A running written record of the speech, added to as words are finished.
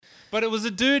But it was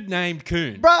a dude named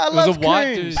Coon. Bro, I love It was a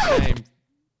white Coons. dude named...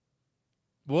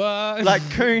 What? Like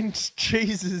Coons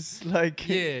cheeses. Like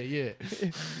Yeah.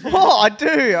 Oh, I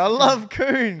do. I love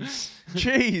Coons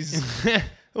cheese.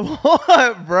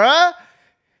 What, bruh?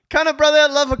 Kind of brother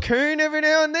love a coon every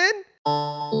now and then?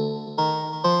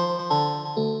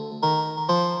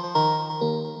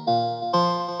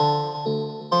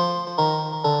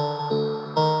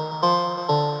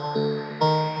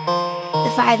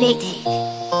 The 580.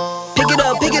 Pick it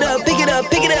up, pick it up, pick it up,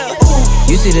 pick it up.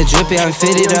 You see the drip, yeah, I'm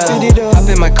fitted up. Hop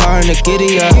in my car and the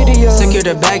giddy up. Secure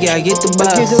the bag, yeah, I get the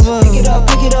bus. Pick it up,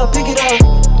 pick it up, pick it up.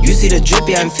 You see the drip,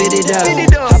 yeah, I'm fitted up.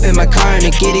 Hop in my car and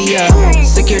the giddy up.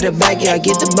 Secure the bag, yeah, I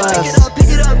get the bus. Pick it up, pick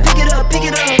it up, pick it up, pick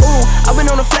it up. Ooh, I've been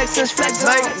on the flex since flex.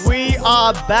 Mate, we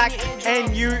are back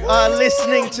and you are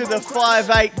listening to the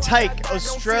 5-8 Take,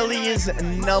 Australia's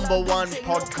 #1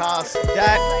 podcast.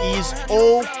 That is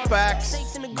all facts,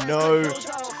 no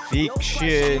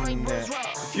fiction.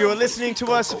 If you're listening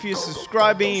to us, if you're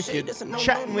subscribing, if you're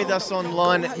chatting with us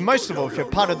online, most of all, if you're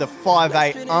part of the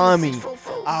 5-8 army,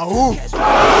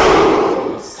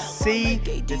 see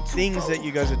the things that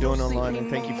you guys are doing online and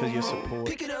thank you for your support.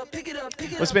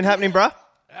 What's been happening, bruh?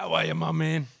 How are you, my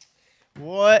man?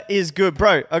 What is good?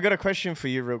 Bro, I got a question for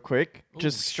you real quick.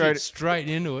 Just Straight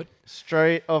into it.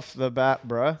 straight off the bat,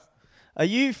 bruh. Are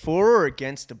you for or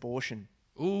against abortion?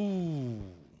 Ooh.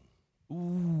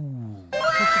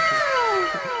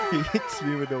 He hits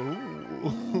me with a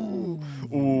ooh.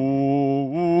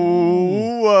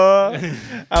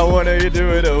 I want to do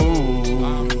it.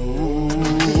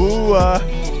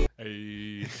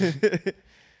 Hey.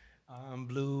 I'm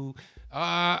blue.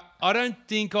 I don't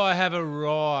think I have a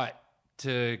right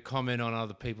to comment on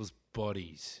other people's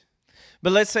bodies.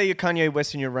 But let's say you're Kanye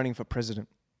West and you're running for president.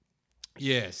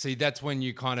 Yeah, see, that's when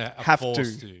you kind of Have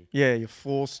forced to. to. Yeah, you're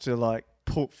forced to like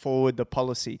put forward the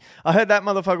policy. I heard that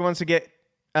motherfucker wants to get.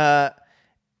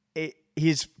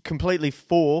 He's completely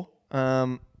for.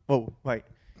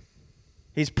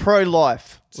 He's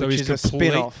pro-life, So which he's is a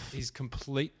spin-off He's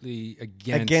completely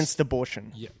against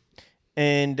abortion. Yeah.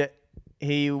 And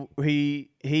he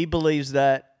believes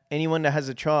that anyone that has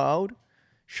a child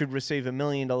should receive $1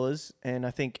 million, and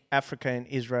I think Africa and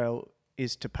Israel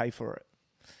is to pay for it.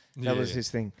 That was his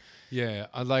thing. Yeah,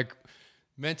 I like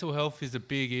mental health is a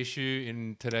big issue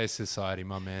in today's society,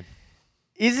 my man.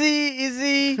 Is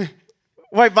he?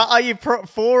 Wait, but are you for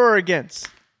or against?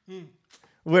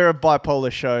 We're a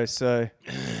bipolar show, so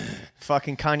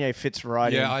fucking Kanye fits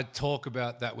right in. Yeah, I talk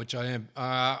about that, which I am.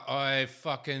 I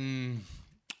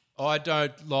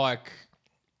don't like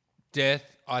death.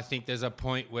 I think there's a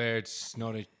point where it's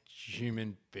not a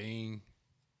human being.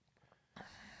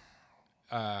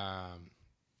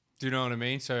 Do you know what I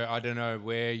mean? So I don't know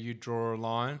where you draw a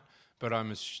line, but I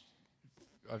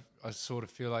sort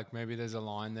of feel like maybe there's a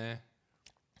line there.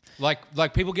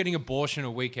 Like people getting abortion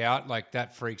a week out, like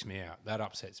that freaks me out. That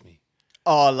upsets me.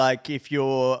 Oh, like if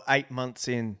you're 8 months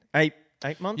in. 8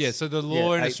 months? Yeah, so the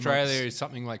law in 8 Australia months. is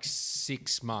something like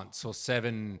 6 months or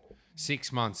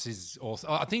 6 months is also,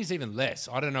 I think it's even less.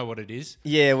 I don't know what it is.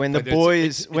 Yeah, when the But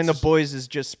boys it's the boys has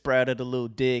just sprouted a little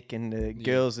dick and the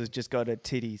girls has just got her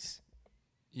titties.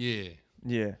 Yeah.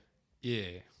 Yeah.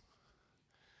 Yeah.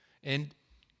 And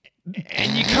you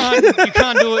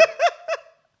can't do it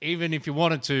even if you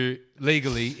wanted to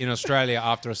legally in Australia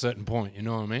after a certain point, you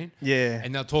know what I mean? Yeah.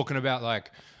 And they're talking about like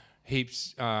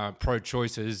heaps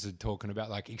pro-choicers and talking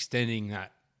about like extending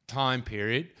that time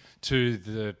period to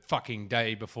the fucking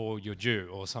day before you're due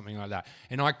or something like that.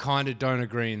 And I kind of don't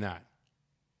agree in that.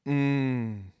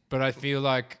 But I feel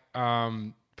like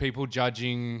people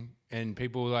judging and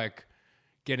people like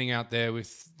getting out there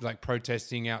with like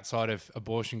protesting outside of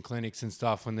abortion clinics and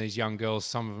stuff when these young girls,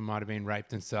 some of them might have been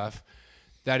raped and stuff.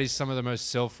 That is some of the most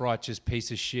self-righteous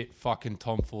piece of shit fucking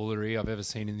tomfoolery I've ever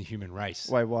seen in the human race.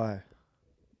 Wait, why?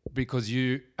 Because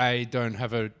you don't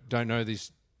know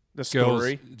this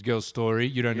The girl's story.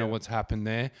 You don't know what's happened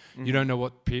there. Mm-hmm. You don't know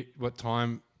what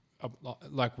time,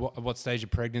 like what stage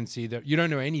of pregnancy that you don't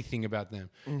know anything about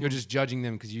them. Mm-hmm. You're just judging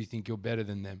them because you think you're better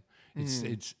than them.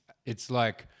 It's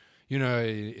like, you know,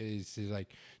 it's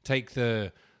like take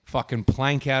the fucking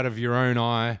plank out of your own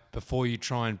eye before you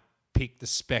try and pick the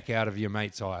speck out of your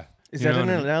mate's eye. Is that an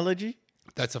analogy?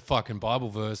 That's a fucking Bible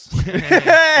verse.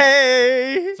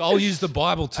 Hey! So I'll use the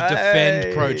Bible to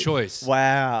defend pro-choice.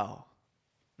 Wow.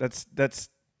 That's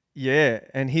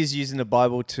and he's using the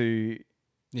Bible to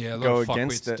go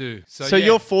against it. do. So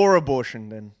you're for abortion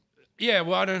then? Yeah,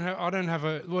 well, I don't have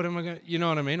a, what am I going to, you know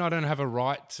what I mean? I don't have a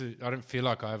right to, I don't feel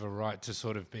like I have a right to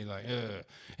sort of be like,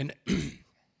 and,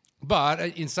 but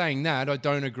in saying that, I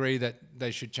don't agree that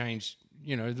they should change,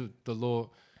 you know, the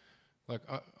law Like,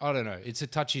 I don't know. It's a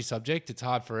touchy subject. It's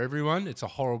hard for everyone. It's a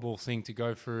horrible thing to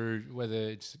go through, whether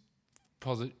it's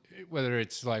positive, whether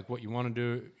it's like what you want to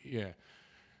do. Yeah.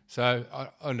 So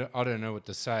I don't know what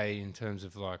to say in terms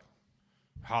of like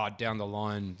hard down the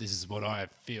line. This is what I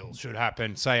feel should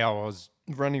happen. Say I was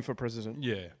running for president.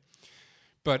 Yeah.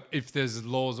 But if there's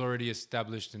laws already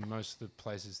established in most of the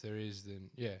places there is, then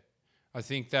yeah. I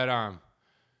think that a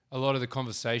lot of the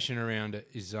conversation around it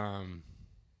is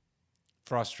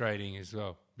frustrating as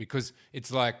well, because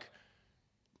it's like,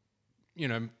 you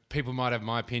know, people might have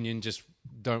my opinion, just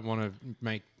don't want to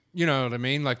make, you know what I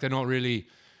mean? Like they don't really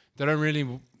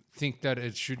think that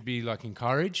it should be like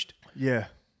encouraged. Yeah.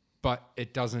 But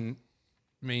it doesn't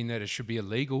mean that it should be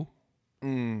illegal.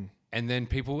 And then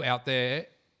people out there,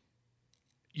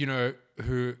 you know,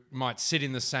 who might sit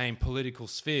in the same political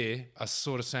sphere are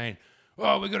sort of saying,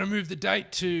 oh, we're going to move the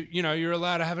date to, you know, you're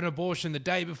allowed to have an abortion the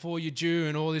day before you're due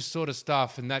and all this sort of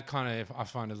stuff. And that kind of, I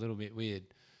find a little bit weird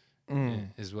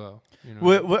as well. You know?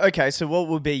 Well, okay, so what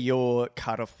would be your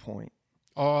cutoff point?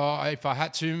 Oh, if I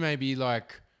had to, maybe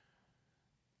like,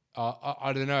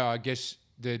 I don't know, I guess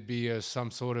there'd be some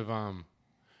sort of,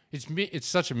 it's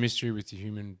such a mystery with the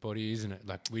human body, isn't it?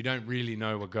 Like we don't really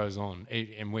know what goes on,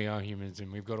 and we are humans,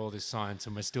 and we've got all this science,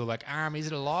 and we're still like, is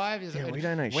it alive? We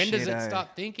don't know. When does it start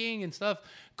thinking and stuff?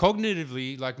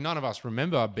 Cognitively, like none of us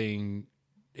remember being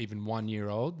even 1 year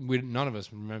old. None of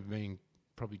us remember being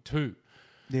probably 2.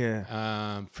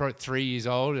 Yeah. 3 years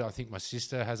old, I think my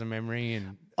sister has a memory,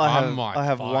 and I have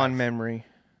 5. one memory.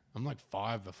 I'm like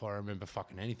 5 before I remember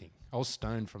fucking anything. I was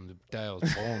stoned from the day I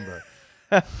was born, bro.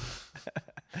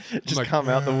 Just like, come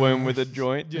out the womb with a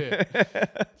joint. Yeah.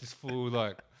 Just full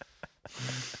like.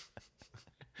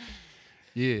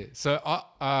 Yeah.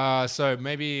 So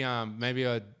maybe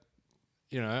I'd,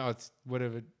 you know,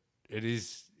 whatever it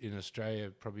is in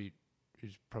Australia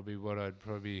is probably what I'd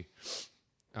probably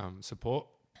support.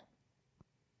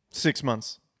 6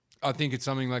 months. I think it's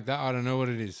something like that. I don't know what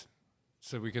it is.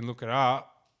 So we can look it up.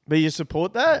 But you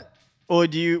support that? Or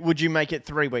would you make it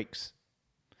 3 weeks?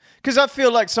 Because I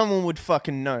feel like someone would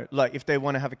fucking know, like, if they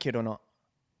want to have a kid or not.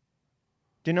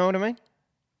 Do you know what I mean?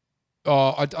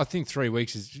 Oh, I think 3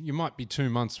 weeks is... You might be 2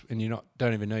 months and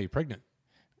don't even know you're pregnant.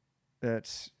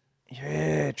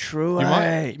 Yeah, true,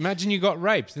 Imagine you got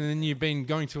raped and then you've been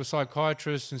going to a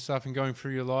psychiatrist and stuff and going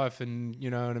through your life and, you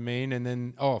know what I mean? And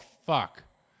then, oh, fuck.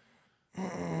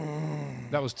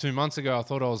 That was 2 months ago. I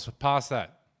thought I was past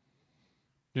that.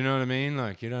 You know what I mean?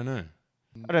 Like, you don't know.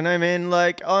 I don't know, man.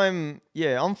 Like, I'm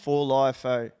for life,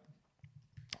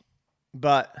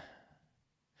 but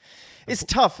it's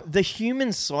tough. The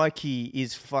human psyche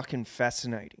is fucking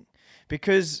fascinating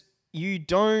because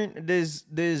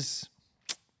there's,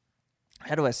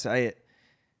 how do I say it?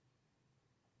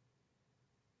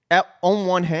 On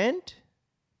one hand,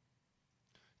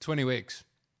 20 weeks.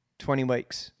 20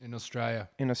 weeks. In Australia.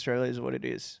 In Australia is what it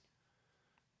is.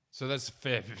 So that's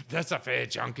a fair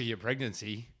chunk of your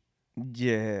pregnancy.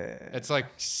 Yeah. It's like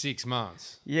 6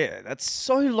 months. Yeah, that's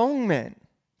so long, man.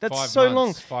 That's 5 so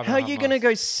months, long. 5.5 How are you going to months.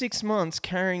 go 6 months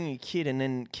carrying a kid and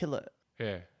then kill it?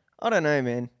 Yeah. I don't know,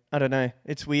 man. I don't know.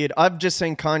 It's weird. I've just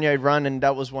seen Kanye run and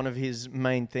that was one of his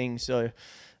main things. So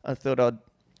I thought I'd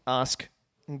ask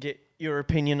and get your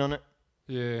opinion on it.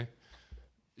 Yeah.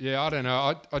 Yeah, I don't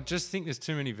know. I just think there's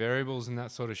too many variables and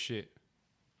that sort of shit.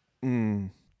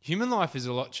 Human life is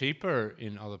a lot cheaper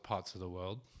in other parts of the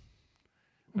world.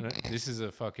 This is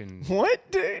a fucking... What,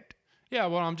 dude? Yeah,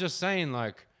 well, I'm just saying,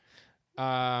 like,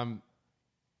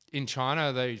 in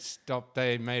China,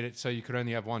 they made it so you could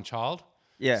only have one child.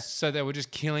 Yeah. So they were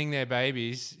just killing their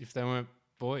babies if they weren't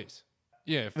boys.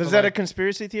 Yeah. Was that a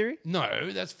conspiracy theory?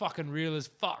 No, that's fucking real as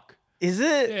fuck. Is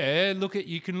it? Yeah,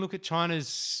 you can look at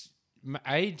China's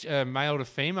age, male to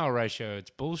female ratio. It's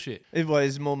bullshit. It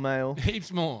was more male.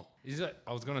 Heaps more. Is it?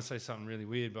 I was gonna say something really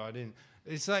weird, but I didn't.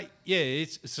 It's like, yeah,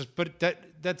 it's just, but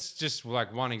that's just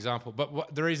like one example.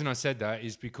 But the reason I said that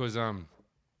is because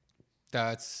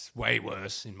that's way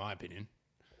worse in my opinion,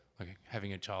 like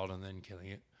having a child and then killing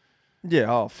it.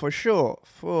 Yeah, oh, for sure.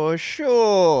 For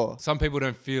sure. Some people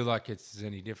don't feel like it's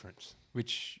any difference,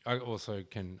 which I also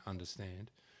can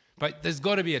understand. But there's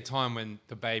got to be a time when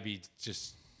the baby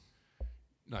just,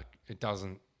 like,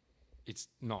 it's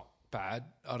not bad.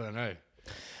 I don't know.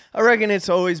 I reckon it's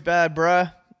always bad,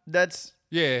 bruh.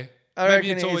 Yeah. I Maybe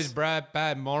reckon it's it always is.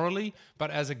 bad morally,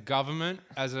 but as a government,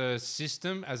 as a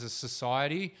system, as a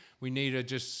society, we need to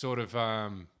just sort of,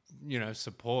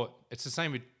 support. It's the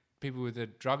same with people with the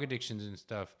drug addictions and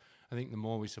stuff. I think the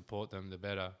more we support them, the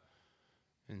better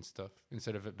and stuff,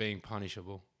 instead of it being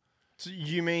punishable. So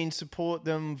you mean support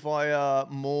them via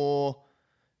more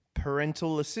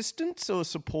parental assistance or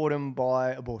support them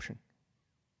by abortion?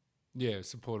 Yeah,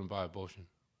 support them by abortion.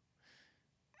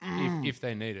 If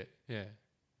they need it, yeah.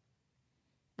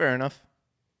 Fair enough.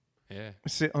 Yeah. We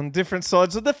sit on different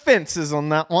sides of the fences on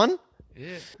that one.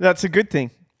 Yeah. That's a good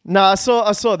thing. No, I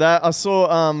saw that. I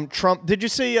saw Trump. Did you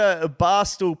see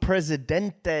Barstool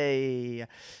Presidente?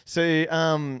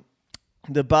 So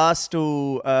the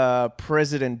Barstool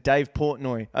president, Dave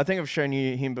Portnoy. I think I've shown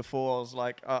you him before. I was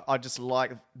like, I just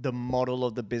like the model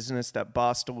of the business that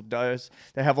Barstool does.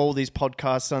 They have all these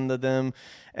podcasts under them,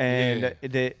 and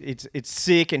it's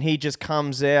sick. And he just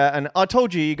comes out. And I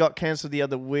told you he got cancelled the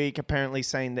other week, apparently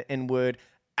saying the N-word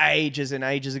ages and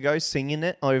ages ago, singing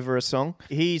it over a song.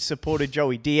 He supported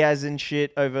Joey Diaz and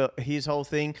shit over his whole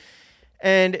thing.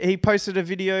 And he posted a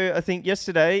video, I think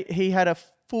yesterday. He had a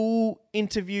full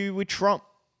interview with Trump.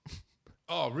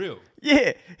 Oh, real?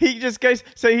 Yeah. He just goes,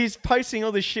 so he's posting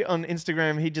all this shit on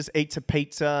Instagram. He just eats a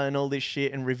pizza and all this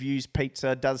shit and reviews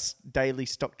pizza, does daily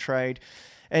stock trade.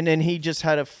 And then he just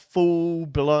had a full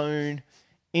blown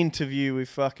interview with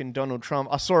fucking Donald Trump.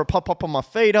 I saw it pop up on my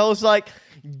feed. I was like,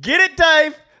 get it,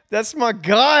 Dave. That's my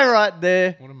guy right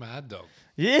there. What a mad dog.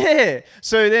 Yeah.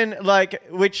 So then like,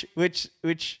 which,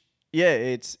 yeah,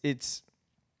 it's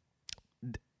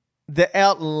the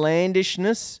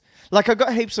outlandishness. Like, I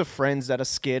got heaps of friends that are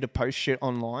scared to post shit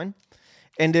online.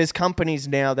 And there's companies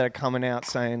now that are coming out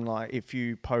saying, like, if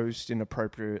you post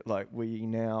inappropriate, like, we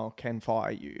now can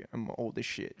fire you and all this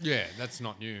shit. Yeah, that's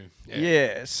not new.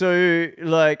 Yeah. So,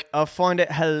 like, I find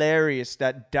it hilarious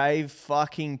that Dave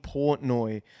fucking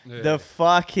Portnoy, the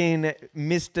fucking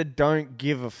Mr. Don't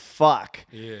Give a Fuck,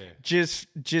 just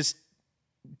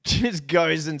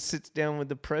goes and sits down with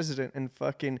the president and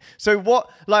fucking... So what,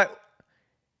 like,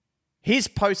 he's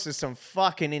posted some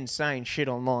fucking insane shit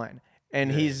online.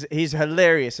 And he's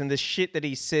hilarious, and the shit that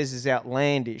he says is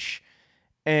outlandish,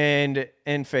 and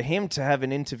for him to have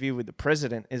an interview with the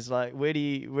president is like, where do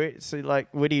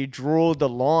you draw the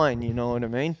line? You know what I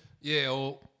mean? Yeah,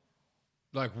 or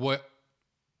like what?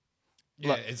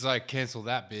 Yeah, it's like cancel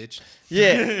that bitch.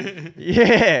 Yeah,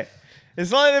 yeah.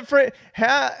 It's like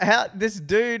how this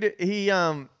dude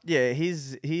he's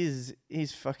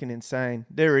fucking insane.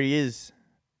 There he is.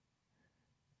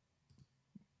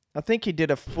 I think he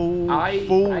did a full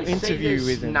interview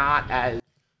with him. Not as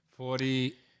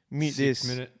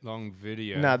 46-minute long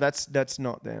video. No, that's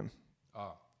not them.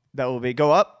 Oh. That will be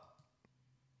go up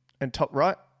and top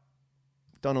right.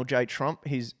 Donald J. Trump,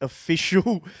 his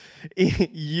official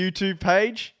YouTube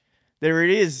page. There it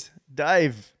is,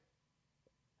 Dave.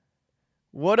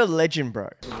 What a legend, bro.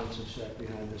 What's the set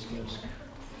behind this desk?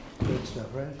 Good stuff,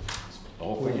 right?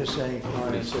 We're just saying,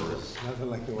 nothing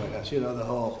like the White House. You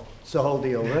know, it's the whole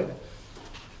deal, right?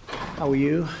 How are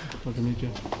you? Nice to meet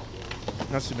you.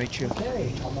 Nice to meet you.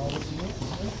 Hey, I'm all with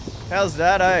you. How's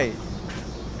that, eh?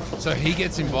 So he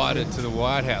gets invited to the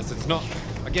White House. It's not...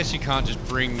 I guess you can't just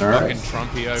bring fucking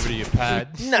Trumpy over to your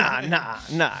pad. Nah.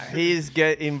 He's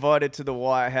get invited to the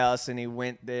White House and he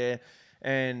went there.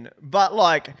 But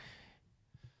like,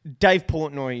 Dave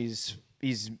Portnoy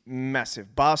is massive.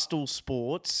 Barstool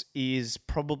Sports is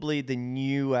probably the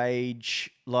new age,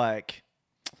 like,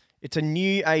 it's a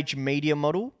new age media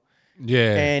model.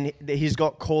 Yeah. And he's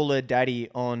got Caller Daddy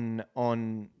on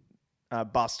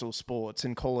Barstool Sports,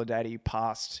 and Caller Daddy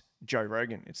passed Joe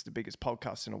Rogan. It's the biggest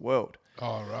podcast in the world.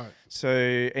 Oh, right. So,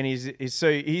 and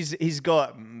he's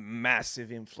got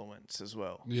massive influence as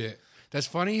well. Yeah. That's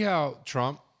funny how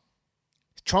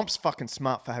Trump's fucking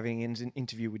smart for having an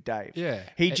interview with Dave. Yeah.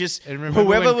 He just, and remember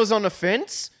whoever was on the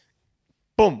fence,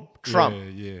 boom, Trump.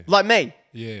 Yeah. Like me.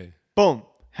 Yeah. Boom.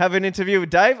 Have an interview with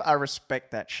Dave. I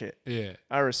respect that shit. Yeah.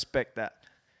 I respect that.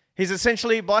 He's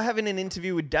essentially, by having an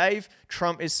interview with Dave,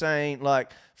 Trump is saying,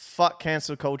 like, fuck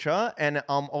cancel culture. And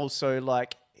I'm also,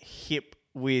 like, hip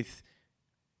with,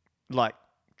 like,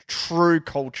 true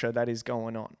culture that is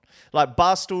going on. Like,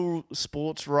 Barstool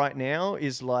Sports right now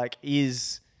is like,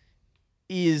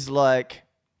 like,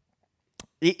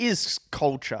 it is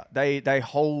culture. They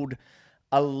hold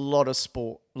a lot of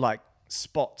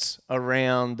spots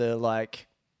around the, like,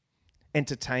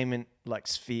 entertainment, like,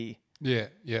 sphere. Yeah.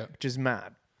 Which is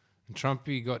mad. And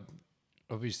Trumpy got,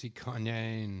 obviously,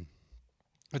 Kanye. And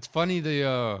it's funny,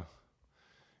 the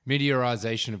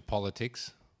meteorization of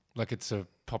politics. Like, it's a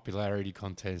popularity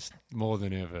contest more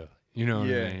than ever. You know what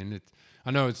I mean?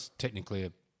 I know it's technically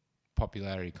a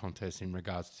popularity contest in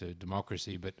regards to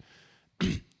democracy, but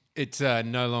it's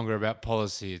no longer about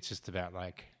policy. It's just about,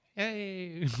 like,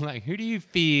 hey, like, who do you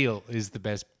feel is the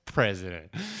best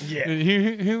president? Yeah.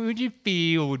 Who would you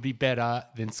feel would be better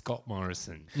than Scott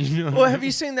Morrison? You know? Well, have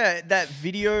you seen that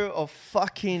video of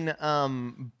fucking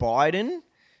Biden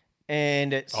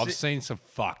And it's, I've seen some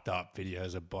fucked up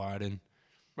videos of Biden.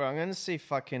 bro, I'm going to see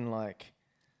if I can like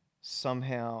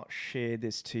somehow share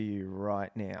this to you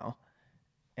right now.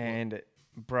 And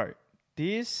bro,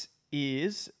 this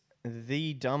is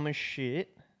the dumbest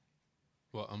shit.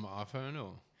 What, on my iPhone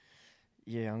or?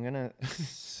 Yeah, I'm going to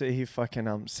see if I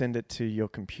can send it to your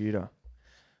computer.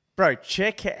 Bro,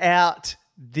 check out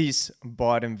this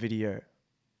Biden video.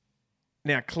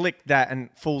 Now click that and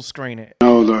full screen it.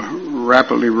 The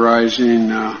rapidly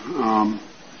rising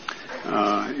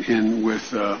in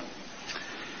with I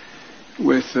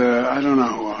don't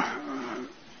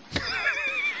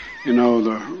know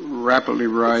the rapidly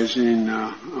rising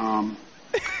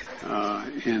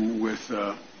in with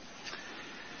I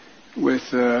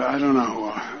don't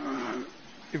know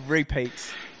It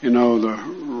repeats. the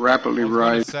rapidly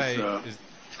rising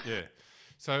Yeah.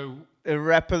 So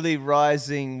Rapidly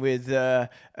rising with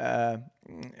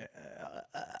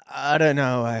I don't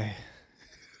know.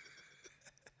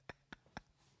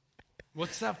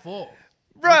 what's that for?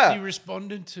 Bruh. What's he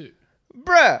responding to?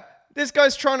 Bruh, this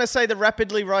guy's trying to say the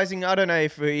rapidly rising, I don't know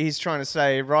if he's trying to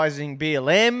say rising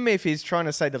BLM, if he's trying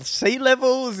to say the sea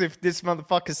levels, if this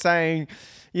motherfucker's saying,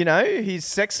 his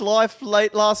sex life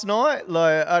late last night.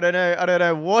 Like, I don't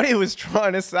know what he was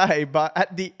trying to say, but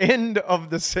at the end of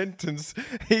the sentence,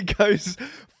 he goes,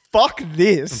 fuck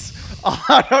this.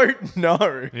 I don't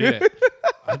know. Yeah.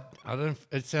 I don't.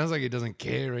 It sounds like he doesn't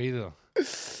care either.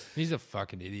 He's a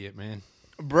fucking idiot, man.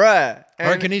 Bruh. I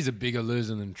reckon he's a bigger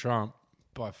loser than Trump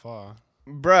by far.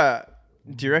 Bruh,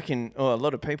 do you reckon? Oh, a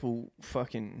lot of people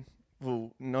fucking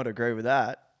will not agree with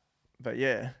that. But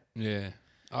yeah. Yeah.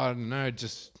 I don't know. I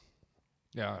don't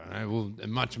know. Well,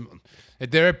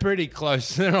 they're pretty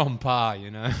close. They're on par,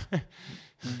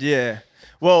 Yeah.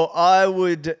 Well, I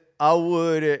would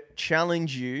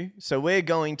challenge you. So we're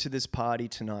going to this party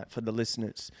tonight for the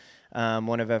listeners.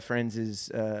 One of our friends is,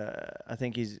 I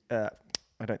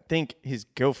don't think his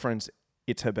girlfriend's,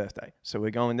 it's her birthday. So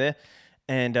we're going there.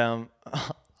 And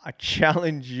I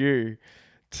challenge you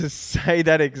to say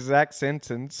that exact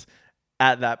sentence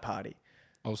at that party.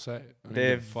 I'll say it.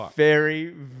 They're very,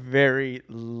 very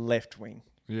left wing.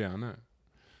 Yeah, I know.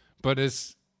 But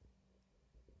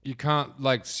you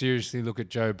can't seriously look at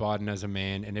Joe Biden as a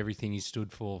man and everything he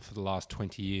stood for the last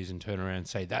 20 years and turn around and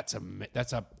say that's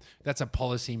a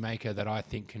policy maker that I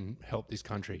think can help this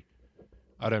country.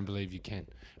 I don't believe you can.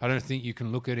 I don't think you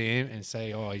can look at him and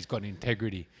say, oh, he's got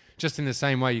integrity. Just in the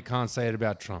same way you can't say it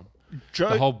about Trump.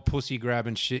 The whole pussy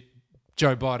grabbing shit,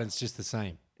 Joe Biden's just the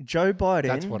same. Joe Biden.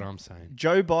 That's what I'm saying.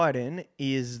 Joe Biden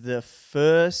is the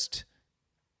first,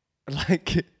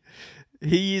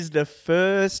 he is the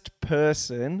first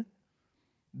person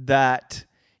that,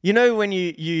 when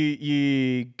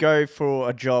you go for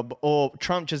a job, or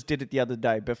Trump just did it the other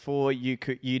day. Before you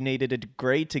needed a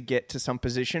degree to get to some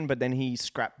position, but then he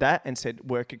scrapped that and said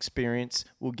work experience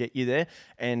will get you there.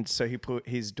 And so he put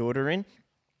his daughter in.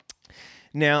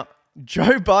 Now,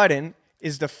 Joe Biden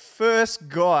is the first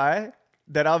guy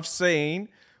that I've seen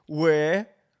where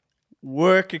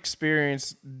work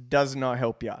experience does not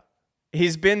help you.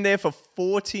 He's been there for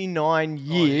 49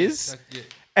 years.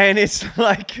 And it's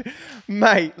like,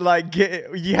 mate,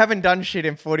 you haven't done shit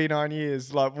in 49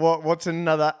 years. Like, what's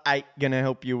another 8 going to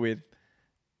help you with?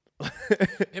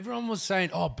 Everyone was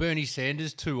saying, oh, Bernie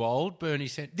Sanders too old.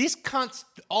 This cunt's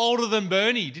older than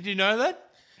Bernie. Did you know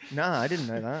that? No, I didn't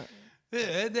know that.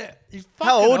 Yeah, he's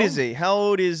How old is he? How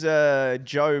old is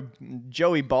Joey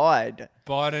Biden?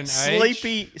 Biden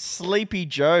Sleepy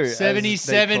Joe.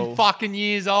 77 fucking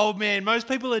years old, man. Most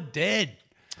people are dead.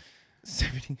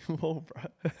 74, bro.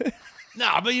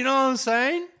 Nah, but you know what I'm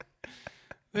saying?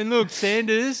 And look,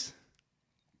 Sanders.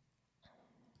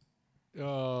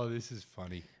 Oh, this is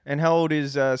funny. And how old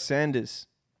is Sanders?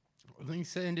 I think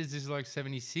Sanders is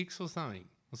 76 or something.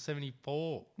 Or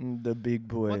 74. The big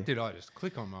boy. What did I just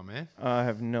click on, my man? I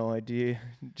have no idea.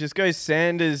 Just go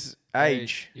Sanders'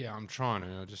 age. Yeah, I'm trying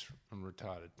to. I'm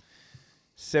retarded.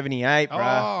 78, bro. Oh, okay,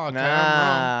 I'm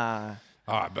wrong.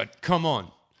 All right, but come on.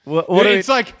 It's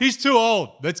he's too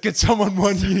old. Let's get someone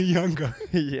 1 year younger.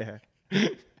 Yeah.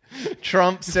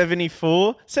 Trump,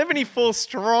 74. 74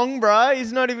 strong, bro.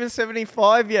 He's not even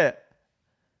 75 yet.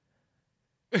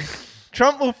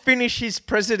 Trump will finish his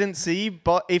presidency,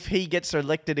 but if he gets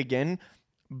elected again,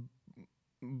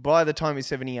 by the time he's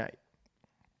 78.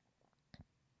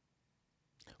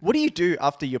 What do you do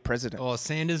after you're president? Oh,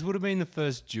 Sanders would have been the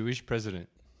first Jewish president.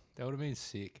 That would have been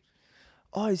sick.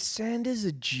 Oh, is Sanders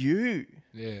a Jew?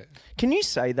 Yeah. Can you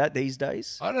say that these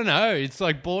days? I don't know. It's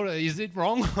like border. Is it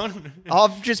wrong?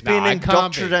 I've just been Nah, it can't be.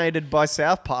 indoctrinated by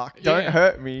South Park. Don't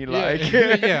hurt me. Like,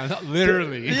 yeah, not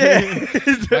literally. yeah.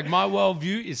 Like my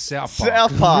worldview is South Park.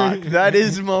 South Park. That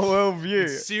is my worldview.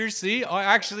 Seriously, I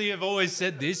actually have always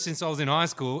said this since I was in high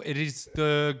school. It is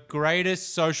the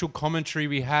greatest social commentary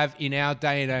we have in our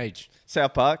day and age.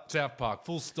 South Park. South Park,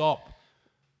 full stop.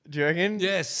 Do you reckon?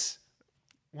 Yes.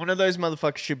 One of those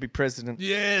motherfuckers should be president.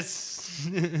 Yes.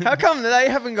 How come they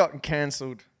haven't gotten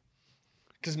cancelled?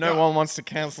 Because no one wants to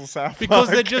cancel South Park. Because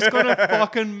they're just going to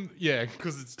fucking... Yeah,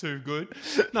 because it's too good.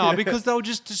 No, because they'll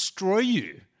just destroy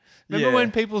you. Remember when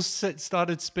people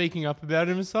started speaking up about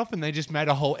him and stuff and they just made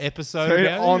a whole episode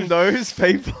about on him? those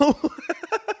people?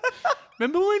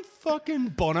 Remember when fucking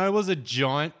Bono was a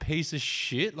giant piece of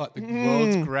shit? Like the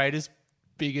world's greatest,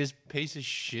 biggest piece of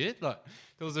shit? Like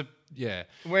there was a... Yeah.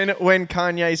 When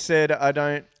Kanye said, I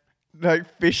don't like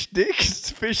fish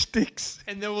sticks.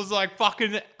 And there was like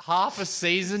fucking half a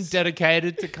season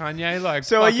dedicated to Kanye. Like,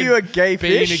 So are you a gay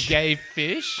being fish? a gay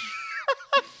fish?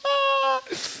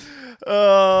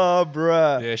 Oh,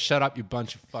 bruh. Yeah, shut up, you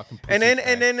bunch of fucking pussy And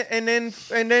then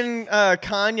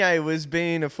Kanye was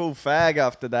being a full fag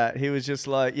after that. He was just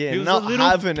like, He was not a little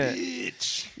having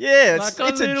bitch. it. Yeah, Like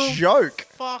it's a little joke.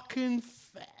 Fucking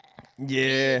fag.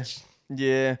 Yeah,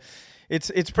 yeah,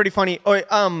 it's pretty funny.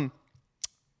 Oh,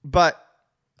 but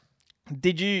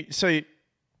did you? So,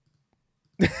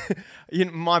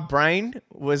 my brain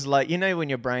was like, when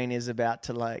your brain is about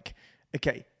to like,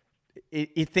 okay,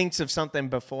 it thinks of something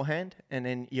beforehand, and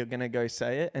then you're gonna go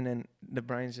say it, and then the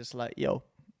brain's just like, yo,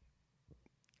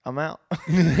 I'm out.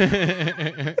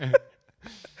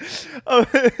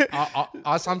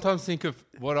 I sometimes think of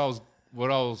what I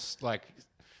was like.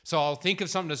 So I'll think of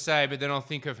something to say, but then I'll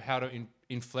think of how to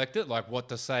inflect it, like what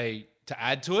to say to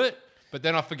add to it. But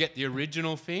then I forget the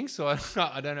original thing, so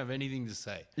I don't have anything to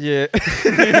say. Yeah.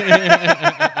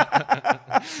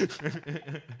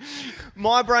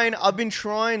 My brain, I've been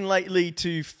trying lately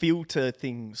to filter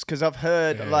things because I've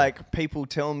heard like people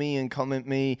tell me and comment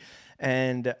me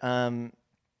and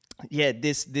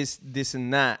this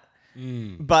and that.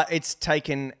 But it's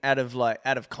taken out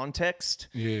of context.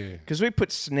 Yeah. Because we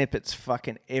put snippets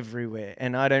fucking everywhere,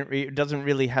 and it doesn't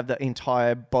really have the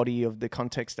entire body of the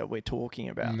context that we're talking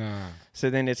about. Nah. So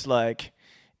then it's like,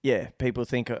 yeah, people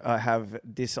think I have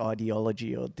this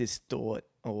ideology or this thought,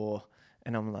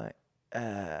 and I'm like,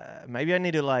 maybe I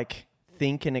need to like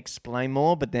think and explain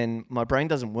more, but then my brain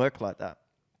doesn't work like that.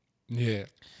 Yeah.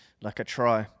 Like I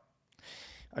try,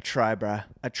 bruh.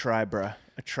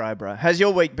 How's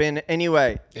your week been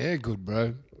anyway? Yeah, good,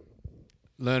 bro.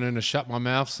 Learning to shut my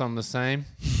mouth, some the same.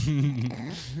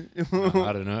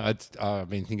 I don't know. I've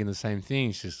been thinking the same thing.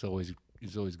 It's always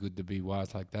good to be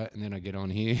wise like that. And then I get on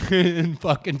here and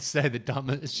fucking say the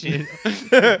dumbest shit.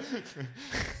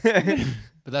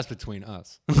 But that's between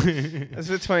us. That's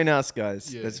between us,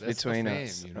 guys. Yeah, that's between the fam,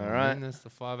 us. you know All what I right. mean? That's the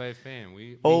 5A fam.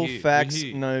 We All here, facts, we're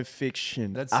here. no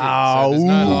fiction. That's it. So there's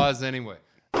no lies anyway.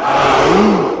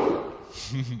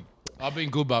 I've been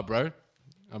good, bro.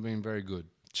 I've been very good.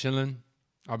 Chilling.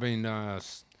 I've been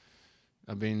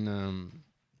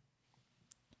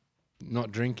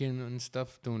not drinking and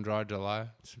stuff, doing dry July.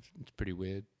 It's pretty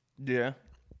weird. Yeah.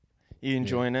 You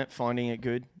enjoying it? Finding it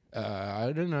good?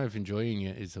 I don't know if enjoying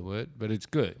it is the word, but it's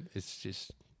good. It's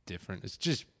just different. It's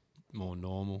just more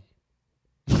normal.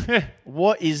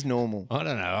 What is normal? I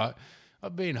don't know.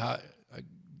 I've been I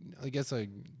guess I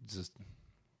just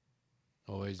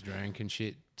always drank and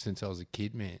shit since I was a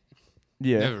kid, man.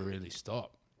 Yeah. Never really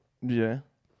stopped. Yeah.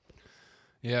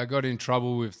 Yeah, I got in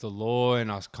trouble with the law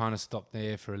and I kind of stopped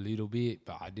there for a little bit,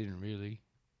 but I didn't really.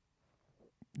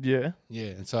 Yeah.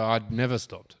 Yeah, and so I'd never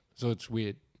stopped. So it's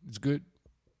weird. It's good.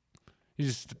 You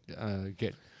just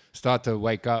start to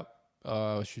wake up.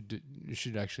 You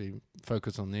should actually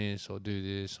focus on this or do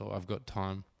this, or I've got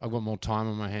time. I've got more time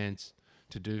on my hands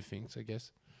to do things, I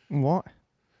guess. What?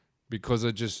 Because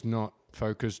I'm just not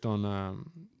focused on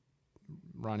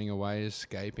running away,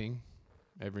 escaping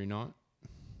every night.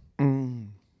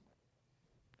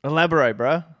 Elaborate,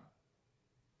 bro.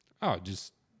 Oh,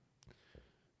 just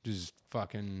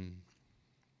fucking,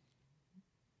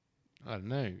 I don't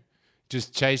know.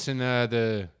 Just chasing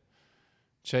well,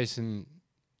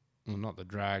 not the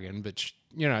dragon, but just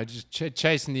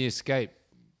chasing the escape.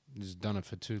 Just done it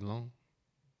for too long.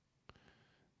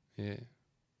 Yeah.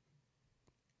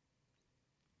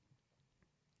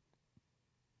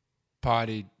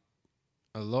 Partied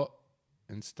a lot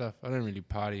and stuff. I don't really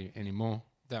party anymore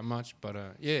that much, but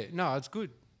yeah, no, it's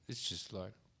good. It's just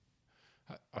like,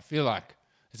 I feel like,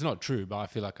 it's not true, but I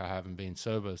feel like I haven't been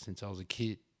sober since I was a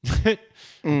kid.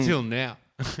 Until now.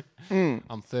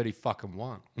 I'm 30 fucking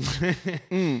one.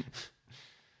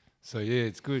 So yeah,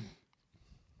 it's good.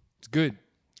 It's good.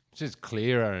 It's just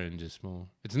clearer and just more.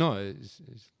 It's not. It's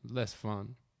less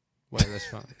fun. Way less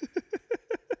fun.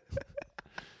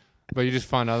 But you just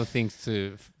find other things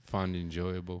to find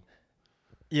enjoyable.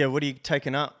 Yeah, what are you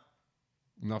taking up?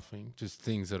 Nothing. Just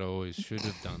things that I always should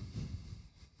have done.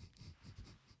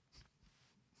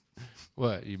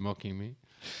 What? You mocking me?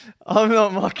 I'm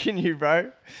not mocking you,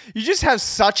 bro. You just have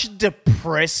such a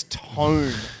depressed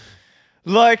tone.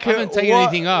 Like, I haven't taken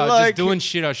anything up. Like, just doing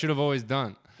shit I should have always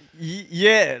done.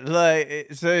 Yeah, like,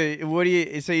 so what do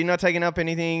you? So you're not taking up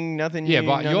anything, nothing. Yeah, new,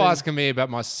 but nothing? you're asking me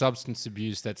about my substance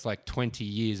abuse that's like 20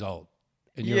 years old,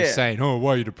 and you're Yeah. saying, "Oh,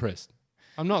 why are you depressed?"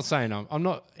 I'm not saying I'm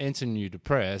not answering you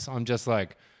depressed. I'm just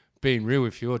like being real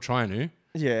with you or trying to,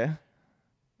 Yeah.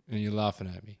 and you're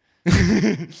laughing at me.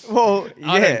 Well,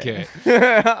 yeah. I don't care.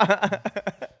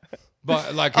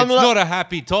 But like, it's not a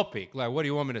happy topic. Like, what do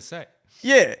you want me to say?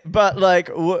 Yeah, but like,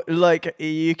 like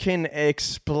you can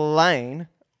explain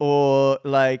or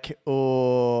like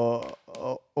or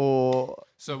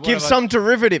So what give have I- some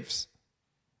derivatives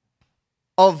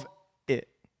of it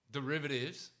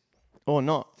derivatives, or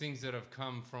not. things that have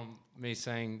come from me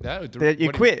saying that. Or That you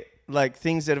what do quit, like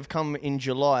things that have come in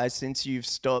July since you've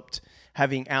stopped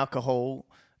having alcohol.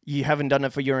 You haven't done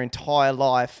it for your entire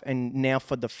life, and now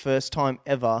for the first time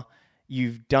ever,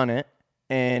 you've done it,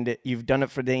 and you've done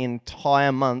it for the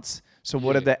entire months. So,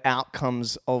 what are Yeah. the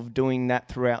outcomes of doing that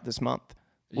throughout this month?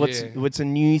 Yeah. What's a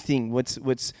new thing? What's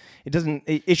it doesn't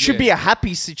it should be Yeah. a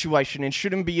happy situation. It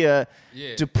shouldn't be a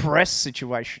Yeah. depressed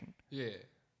situation. Yeah.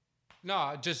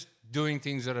 No, just doing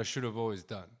things that I should have always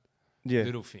done. Yeah.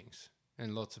 Little things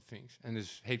and lots of things. And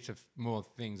there's heaps of more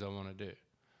things I want to do.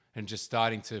 And just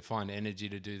starting to find energy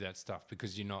to do that stuff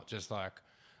because you're not just like,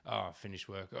 oh, I finished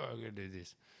work. Oh, I'm going to do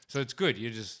this. So it's good. You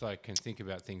just like can think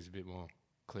about things a bit more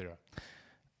clearer.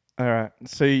 All right.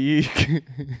 So you,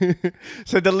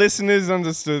 so the listeners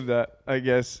understood that, I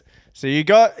guess. So you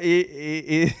got,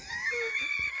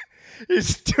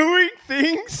 he's doing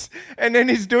things and then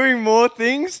he's doing more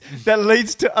things that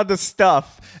leads to other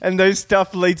stuff. And those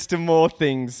stuff leads to more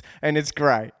things. And it's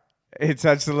great. It's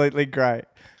absolutely great.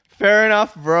 Fair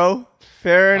enough, bro.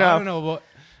 Fair enough. I don't know what.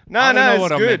 No, I don't no, know it's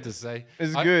what I good. meant to say.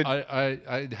 It's good.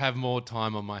 I have more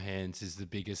time on my hands is the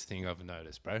biggest thing I've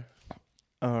noticed, bro.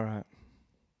 All right.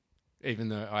 Even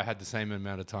though I had the same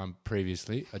amount of time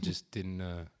previously, I just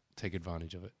didn't take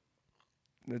advantage of it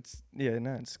It's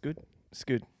good. It's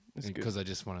good. It's good. because I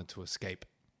just wanted to escape.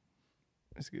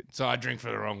 It's good. So I drink for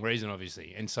the wrong reason,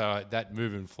 obviously. And so that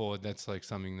moving forward, that's like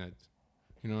something that,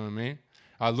 you know what I mean?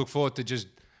 I look forward to just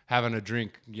having a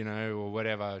drink, you know, or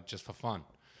whatever, just for fun.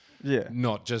 Yeah.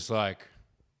 Not just like,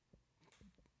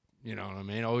 you know what I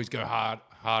mean? I always go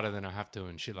harder than I have to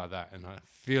and shit like that. And I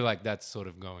feel like that's sort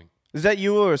of going. Is that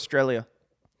you or Australia?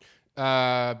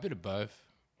 A bit of both.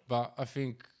 But I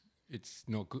think it's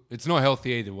not good. It's not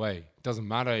healthy either way. It doesn't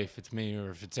matter if it's me or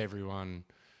if it's everyone.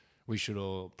 We should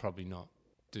all probably not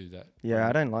do that. Yeah,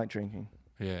 I don't like drinking.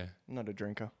 Yeah. I'm not a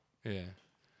drinker. Yeah.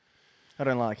 I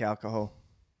don't like alcohol.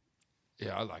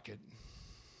 Yeah, I like it.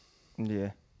 Yeah.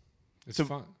 It's So-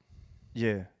 fun.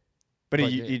 Yeah. But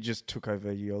But you, yeah. you just took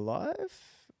over your life?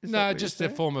 Is that No, what just you're a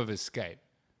saying? form of escape.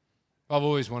 I've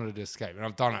always wanted to escape, and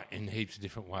I've done it in heaps of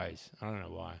different ways. I don't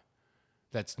know why.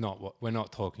 That's not what we're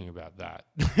not talking about. That.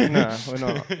 No, we're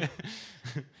not.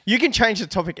 You can change the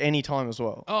topic anytime as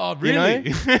well. Oh, You know?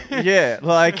 really? Yeah,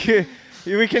 like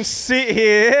we can sit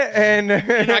here and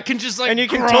I can just, like, and you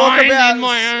can grind talk about in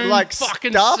my own like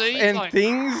fucking stuff seat, and like-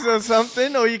 things or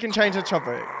something, or you can change the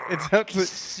topic. It's absolutely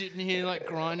Sitting here like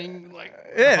grinding, like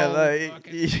Yeah, whole like,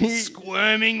 fucking you-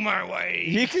 squirming my way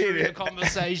You through can- the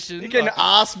conversation. you can like-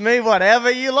 ask me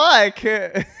whatever you like.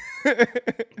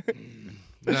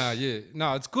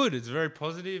 No, it's good. It's very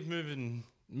positive. Moving.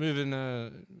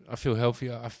 I feel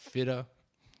healthier. I'm fitter,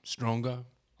 stronger,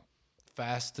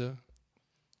 faster,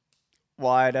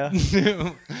 Wider.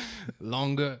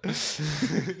 longer.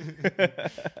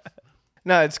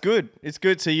 No, it's good. It's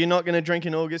good. So you're not going to drink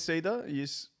in August either?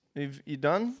 You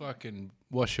done? Fucking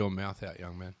wash your mouth out,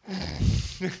 young man.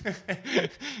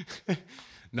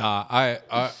 Nah, I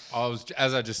was,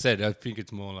 as I just said, I think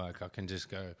it's more like I can just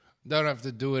go. Don't have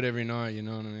to do it every night, you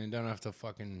know what I mean? Don't have to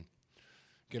fucking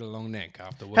get a long neck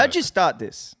after work. How'd you start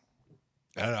this?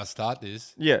 How did I start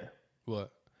this? Yeah.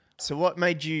 What? So what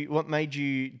made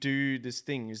you do this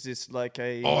thing? Is this like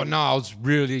a Oh, no, I was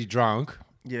really drunk.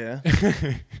 Yeah.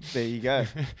 There you go.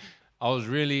 I was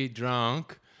really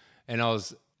drunk and I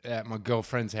was at my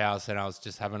girlfriend's house and I was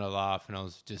just having a laugh and I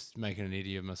was just making an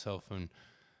idiot of myself and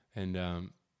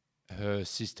her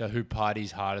sister, who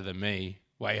parties harder than me,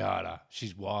 way harder.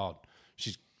 She's wild.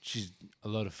 She's a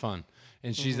lot of fun,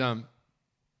 and she's gone.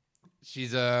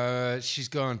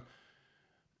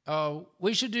 Oh,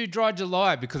 we should do Dry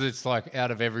July because it's like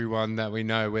out of everyone that we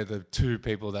know, we're the two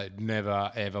people that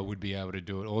never ever would be able to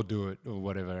do it or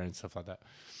whatever and stuff like that.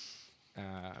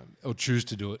 Or choose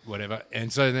to do it, whatever.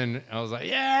 And so then I was like,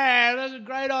 yeah, that's a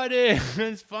great idea.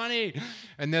 It's funny.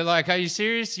 And they're like, are you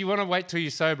serious? You want to wait till you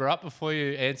sober up before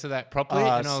you answer that properly?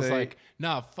 And I was like,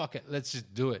 no, fuck it. Let's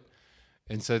just do it.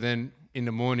 And so then in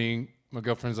the morning, my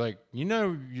girlfriend's like, you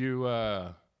know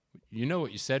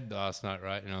what you said last night,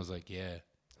 right? And I was like, yeah,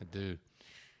 I do.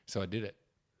 So I did it.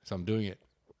 So I'm doing it.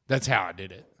 That's how I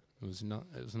did it. It was not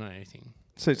anything.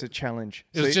 So it's a challenge.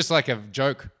 It was just like a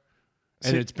joke.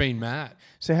 And it's been mad.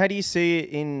 So how do you see it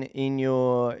in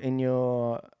your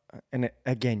and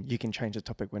again, you can change the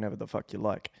topic whenever the fuck you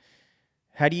like.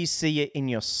 How do you see it in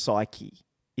your psyche?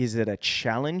 Is it a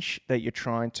challenge that you're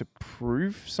trying to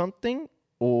prove something,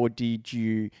 or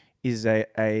is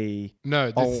a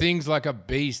no? The thing's like a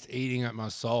beast eating at my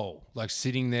soul, like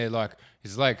sitting there, like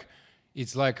it's like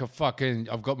a fucking.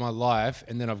 I've got my life,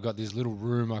 and then I've got this little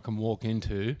room I can walk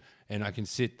into, and I can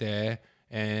sit there,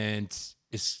 and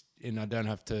I don't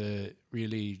have to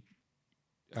really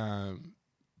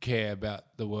care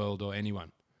about the world or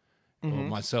anyone, or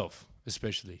myself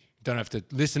especially. Don't have to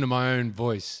listen to my own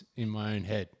voice in my own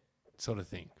head, sort of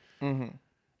thing. Mm-hmm.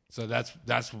 So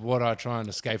that's what I try and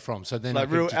escape from. So then,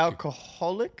 like real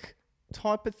alcoholic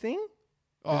type of thing.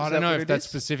 Oh, I don't know if that's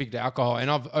specific to alcohol. And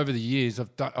over the years,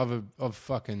 I've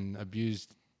fucking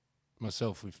abused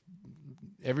myself with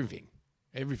everything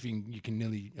you can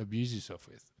nearly abuse yourself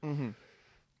with. Mm-hmm.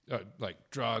 Like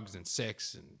drugs and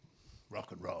sex and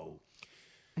rock and roll.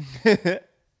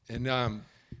 And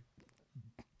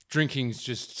drinking's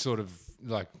just sort of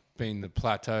like been the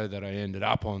plateau that I ended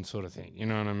up on, sort of thing. You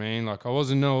know what I mean? Like I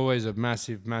wasn't always a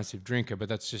massive drinker, but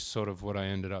that's just sort of what I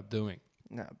ended up doing.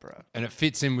 Nah, bro. And it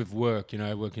fits in with work,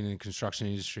 working in the construction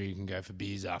industry, you can go for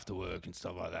beers after work and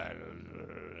stuff like that.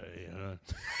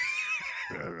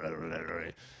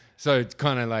 So it's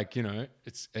kind of like,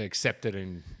 it's accepted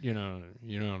and, you know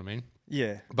what I mean?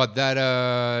 Yeah. But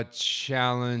that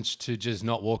challenge to just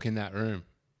not walk in that room.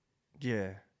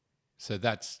 Yeah. So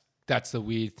that's the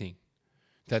weird thing.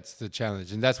 That's the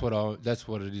challenge. And that's what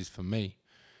it is for me.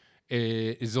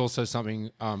 It is also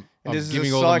something I'm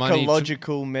giving all the money to.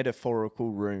 Psychological, metaphorical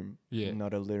room. Yeah.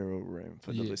 Not a literal room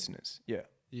for the listeners. Yeah.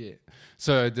 Yeah.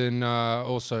 So then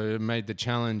also made the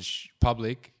challenge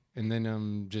public. And then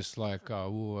I'm just like, I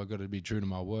got to be true to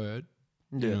my word.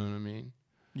 You know what I mean?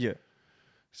 Yeah.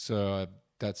 So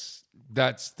that's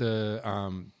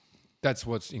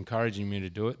what's encouraging me to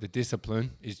do it. The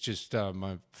discipline is just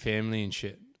my family and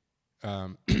shit.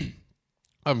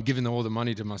 I'm giving all the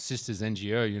money to my sister's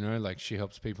NGO, like she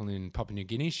helps people in Papua New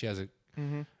Guinea. She has a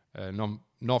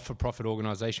not-for-profit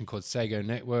organization called Sago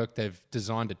Network. They've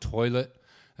designed a toilet.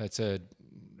 It's a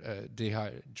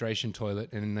dehydration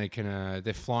toilet, and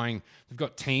they're flying. They've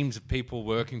got teams of people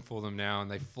working for them now, and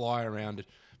they fly around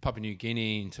Papua New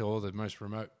Guinea into all the most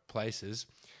remote places,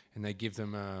 and they give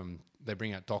them. They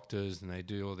bring out doctors, and they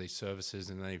do all these services,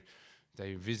 and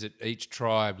they visit each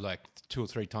tribe like 2 or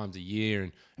 3 times a year,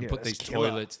 and put these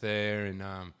toilets there, and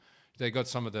they got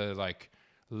some of the like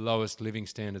lowest living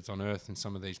standards on earth in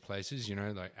some of these places,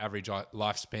 like average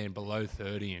lifespan below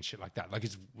 30 and shit like that. Like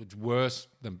it's worse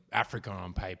than Africa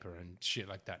on paper and shit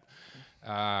like that.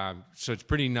 So it's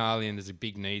pretty gnarly, and there's a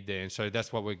big need there. And so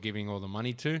that's what we're giving all the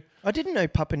money to. I didn't know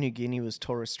Papua New Guinea was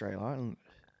Torres Strait Island.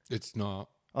 It's not.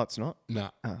 Oh, it's not? No.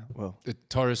 Well. The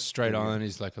Torres Strait Island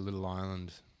is like a little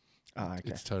island. Ah, okay.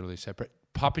 It's totally separate.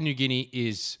 Papua New Guinea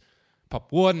is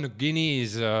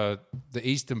the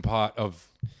eastern part of...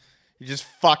 You just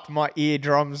fucked my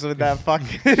eardrums with that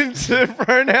fucking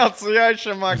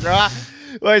pronunciation, my guy.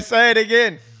 Wait, say it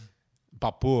again.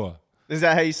 Papua. Is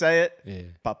that how you say it? Yeah.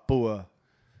 Papua.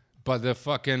 But the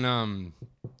fucking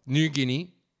New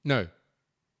Guinea, no.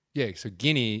 Yeah, so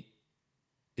Guinea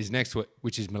is next to it,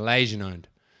 which is Malaysian owned.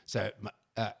 So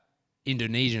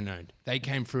Indonesian owned. They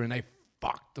came through and they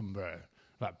fucked them, bro.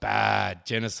 Like bad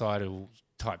genocidal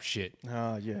type shit.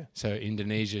 Oh, yeah. So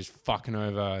Indonesia's fucking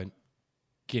over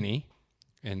Guinea,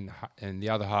 and the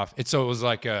other half. It was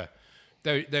like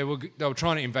they were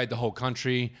trying to invade the whole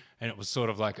country, and it was sort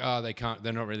of like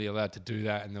they're not really allowed to do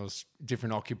that, and there was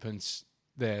different occupants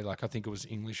there. Like I think it was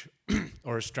English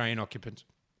or Australian occupants.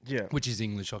 Yeah, which is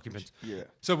English occupants. Yeah.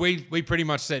 So we pretty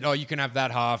much said, you can have that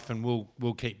half, and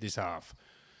we'll keep this half.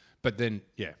 But then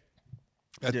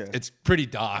it's pretty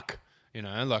dark,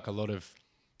 like a lot of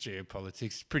geopolitics.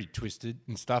 It's pretty twisted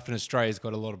and stuff. And Australia's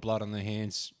got a lot of blood on their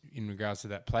hands in regards to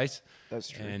that place. That's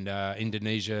true. And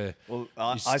Indonesia. Well,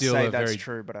 is I still say a that's very,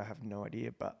 true, but I have no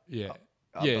idea. But Yeah.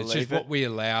 I Yeah, it's just believe what we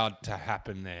allowed to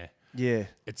happen there. Yeah.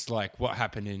 It's like what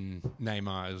happened in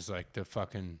Neymar. It was like the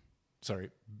fucking,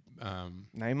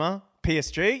 Neymar?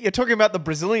 PSG? You're talking about the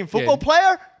Brazilian football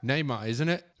player? Neymar, isn't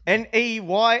it?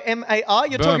 Neymar?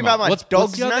 You're talking Burma. about my what's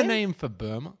dog's the other name? name for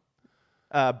Burma?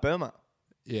 Burma.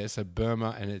 Yeah, so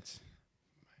Burma, and it's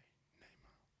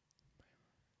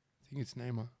I think it's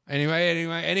Neymar.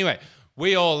 Anyway,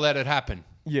 we all let it happen.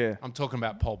 Yeah. I'm talking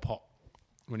about Pol Pot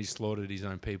when he slaughtered his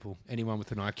own people. Anyone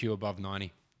with an IQ above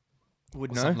 90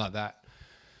 Would or know. something like that.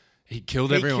 He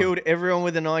killed He everyone. killed everyone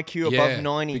with an IQ above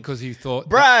 90. because he thought,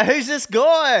 Bruh, who's this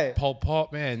guy? Pol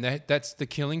Pot, man, that's the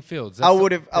killing fields. I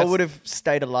would have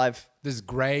stayed alive. There's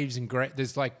graves and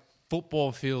there's like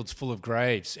football fields full of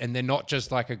graves, and they're not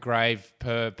just like a grave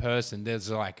per person. There's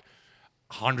like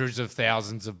hundreds of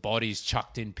thousands of bodies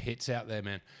chucked in pits out there,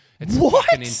 man. It's a What?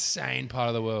 fucking insane part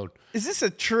of the world. Is this a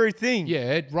true thing?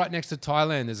 Yeah, right next to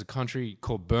Thailand, there's a country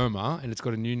called Burma, and it's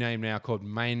got a new name now called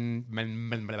Mandela.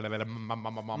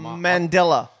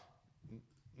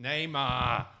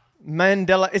 Neymar.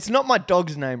 Mandela. It's not my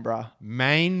dog's name, bruh.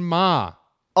 Myanmar.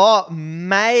 Oh,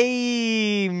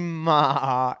 Maymar.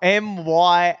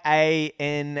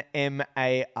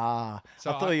 Myanmar.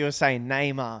 So I thought you were saying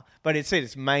Neymar, but it's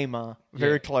Maymar.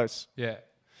 Very Yeah. close. Yeah.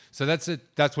 So that's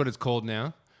it. That's what it's called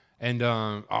now. And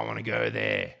I want to go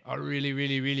there. I really,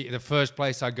 really, really. The first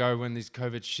place I go when this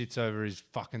COVID shit's over is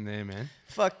fucking there, man.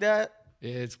 Fuck that.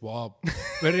 Yeah, it's wild.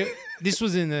 But this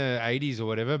was in the 80s or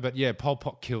whatever. But yeah, Pol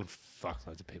Pot killed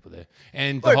fuckloads of people there.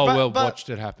 And the Look, whole but- world but- watched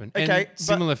it happen. okay, And but-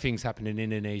 similar things happened in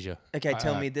Indonesia. Okay,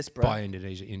 tell me this, bro. By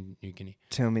Indonesia, in New Guinea.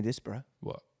 Tell me this, bro.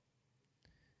 What?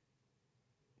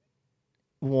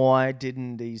 Why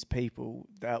didn't these people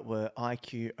that were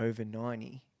IQ over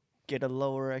 90 get a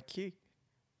lower IQ?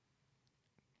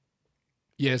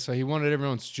 Yeah, so he wanted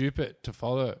everyone stupid to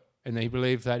follow. And he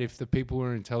believed that if the people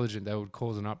were intelligent, they would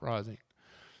cause an uprising.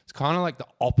 It's kind of like the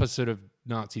opposite of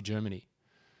Nazi Germany.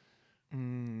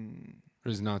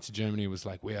 Whereas Nazi Germany was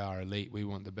like, we are elite, we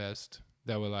want the best.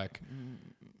 They were like,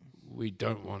 we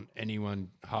don't want anyone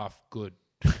half good.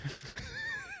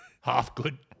 Half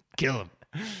good, kill them.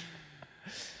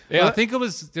 Yeah, I think there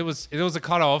was a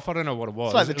cutoff. I don't know what it was.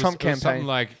 It's like the It was- Trump it was something campaign.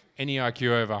 like any IQ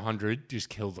over 100, just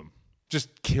kill them.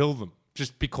 Just kill them.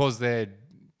 Just because they're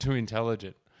too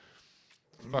intelligent.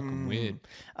 Fucking weird.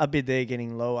 I bet they're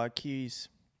getting low IQs.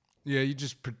 Yeah, you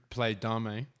just play dumb,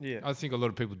 eh? Yeah. I think a lot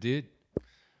of people did.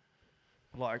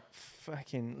 Like,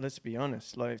 fucking, let's be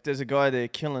honest. Like, if there's a guy there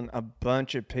killing a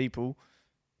bunch of people,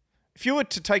 if you were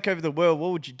to take over the world,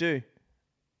 what would you do?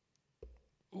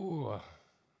 Ooh,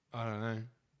 I don't know.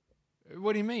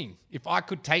 What do you mean? If I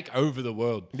could take over the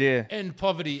world, Yeah. end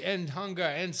poverty, end hunger,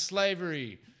 end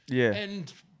slavery, Yeah.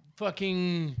 end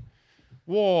fucking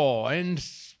war, and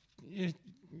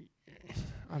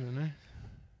I don't know.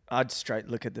 I'd straight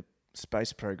look at the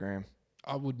space program.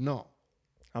 I would not.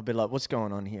 I'd be like, what's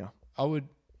going on here? I would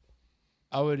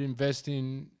invest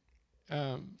in.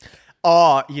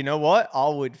 Oh, you know what? I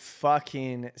would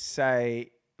fucking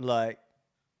say, like,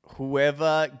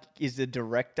 whoever is the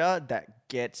director that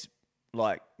gets,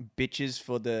 like, bitches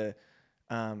for the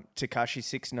Tekashi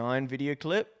 6ix9ine video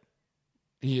clip,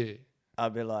 Yeah,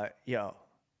 I'd be like, yo,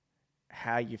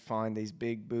 how you find these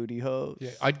big booty hoes?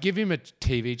 yeah. I'd give him a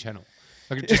TV channel,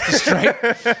 like just a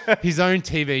straight his own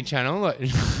TV channel, like,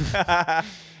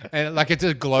 and like it's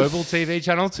a global TV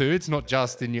channel too. It's not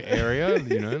just in your area,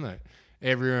 you know. Like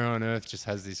everywhere on earth just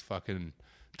has this fucking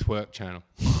twerk channel,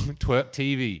 twerk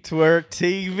TV. Twerk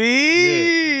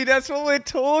TV. Yeah. That's what we're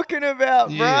talking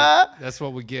about, Yeah, bruh. that's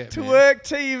what we get. Man. Twerk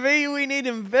TV. We need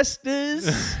investors.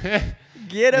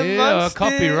 Get Yeah, amongst it.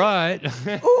 copyright.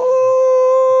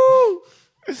 Ooh.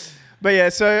 But yeah,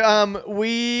 so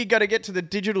we got to get to the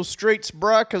digital streets,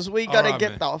 bruh, because we got to Alright, get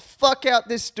man. the fuck out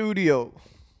this studio.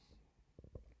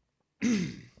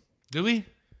 Do we?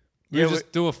 Yeah, We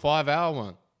just do a 5-hour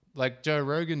one, like Joe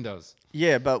Rogan does.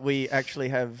 Yeah, but we actually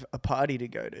have a party to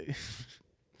go to.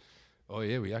 Oh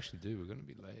yeah, we actually do. We're gonna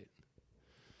be late.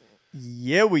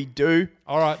 Yeah, we do.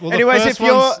 All right. Well, Anyways, the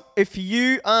if first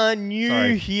you are new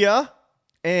Sorry. here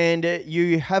and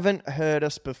you haven't heard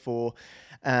us before,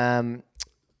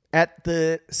 at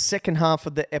the second half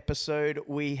of the episode,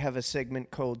 we have a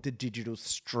segment called The Digital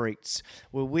Streets,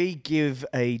 where we give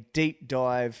a deep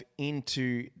dive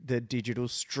into the digital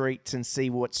streets and see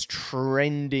what's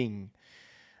trending.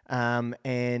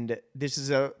 And this is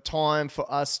a time for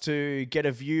us to get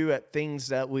a view at things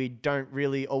that we don't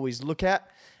really always look at.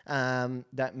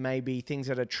 That may be things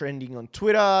that are trending on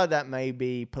Twitter. That may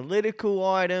be political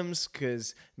items.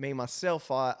 Because me,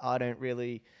 myself, I don't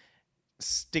really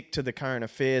stick to the current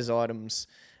affairs items.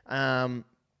 But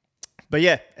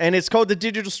yeah, and it's called The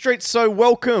Digital Street, so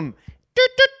welcome.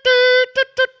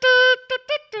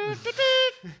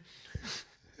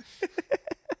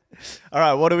 All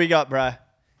right, what do we got, bruh?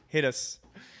 Hit us.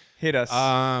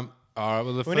 All right.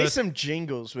 Well, We need some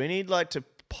jingles. We need like to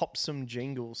pop some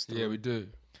jingles through. Yeah, we do.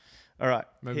 All right.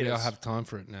 Maybe I'll have time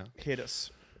for it now. Hit us.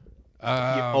 You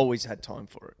always had time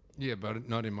for it. Yeah, but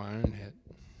not in my own head.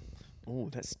 Oh,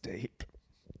 that's deep.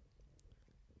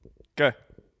 Go.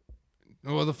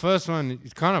 Well, the first one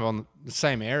is kind of on the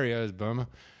same area as Burma.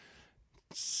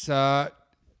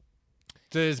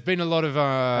 There's been a lot of...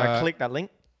 click that link.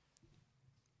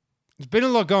 There's been a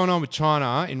lot going on with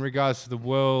China in regards to the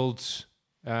world's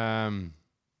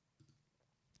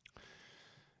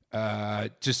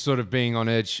just sort of being on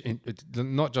edge,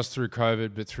 not just through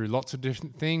COVID, but through lots of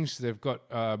different things. They've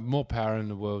got more power in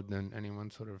the world than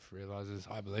anyone sort of realizes,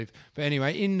 I believe. But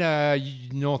anyway, in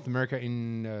North America,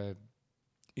 in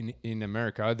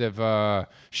America, they've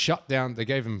shut down. They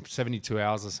gave them 72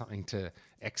 hours or something to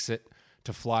exit,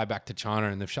 to fly back to China,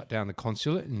 and they've shut down the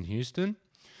consulate in Houston.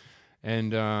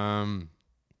 And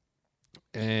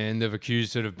they've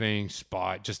accused it of being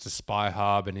just a spy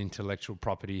hub and intellectual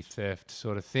property theft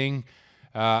sort of thing.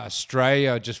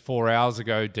 Australia just 4 hours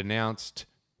ago denounced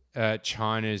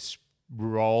China's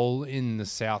role in the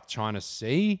South China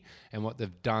Sea and what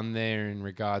they've done there in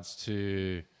regards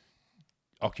to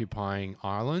occupying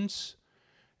islands.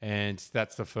 And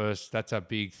that's a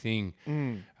big thing.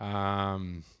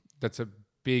 That's a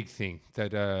big thing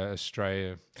that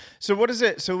Australia. So what does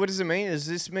it mean? Does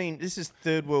this mean this is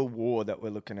Third World War that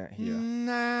we're looking at here?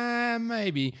 Nah,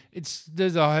 maybe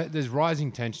there's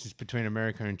rising tensions between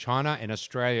America and China, and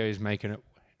Australia is making it.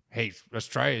 Hey,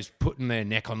 Australia's putting their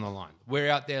neck on the line.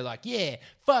 We're out there like, yeah,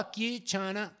 fuck you,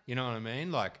 China. You know what I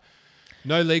mean? Like,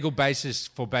 no legal basis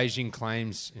for Beijing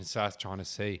claims in South China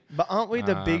Sea. But aren't we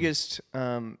the biggest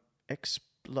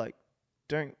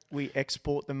don't we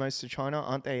export the most to China?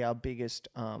 Aren't they our biggest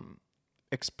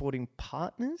exporting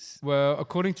partners? Well,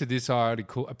 according to this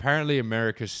article, apparently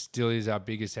America still is our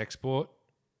biggest export.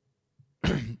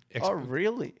 Oh,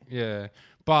 really? Yeah.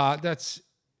 But that's...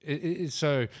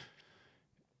 so...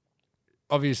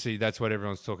 Obviously, that's what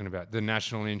everyone's talking about. The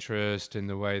national interest and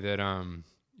the way that...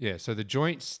 so the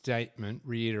joint statement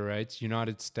reiterates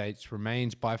United States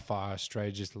remains by far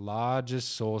Australia's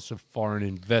largest source of foreign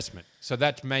investment. So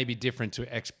that's maybe different to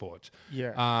export.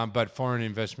 Yeah. But foreign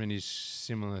investment is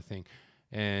similar thing.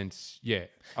 And yeah,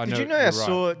 Did you know I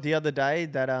saw the other day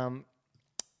that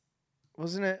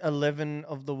wasn't it 11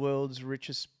 of the world's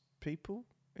richest people?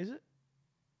 Is it?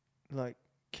 Like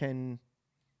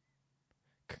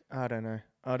I don't know.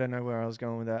 I don't know where I was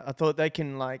going with that. I thought they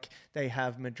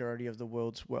have majority of the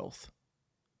world's wealth.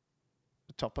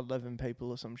 The top 11 people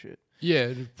or some shit.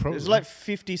 Yeah, probably. There's like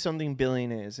 50-something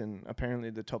billionaires, and apparently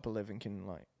the top 11 can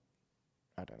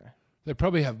I don't know. They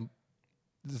probably have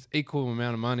this equal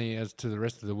amount of money as to the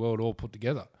rest of the world all put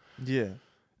together. Yeah.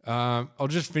 I'll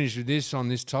just finish with this on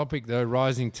this topic, though.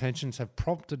 Rising tensions have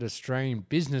prompted Australian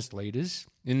business leaders,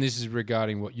 and this is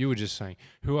regarding what you were just saying,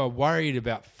 who are worried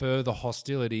about further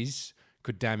hostilities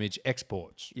could damage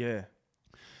exports. Yeah.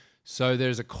 So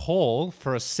there's a call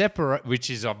for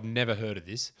I've never heard of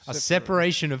this, a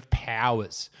separation of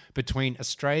powers between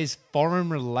Australia's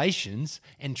foreign relations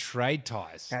and trade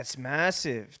ties. That's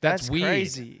massive. That's weird.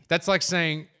 Crazy. That's like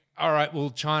saying, all right,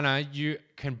 well, China, you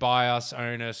can buy us,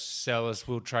 own us, sell us,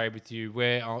 we'll trade with you.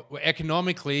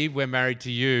 Economically, we're married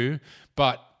to you,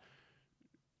 but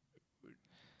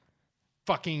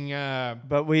fucking...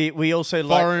 but we also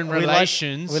foreign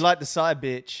relations. We like the side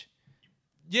bitch.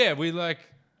 Yeah, we're like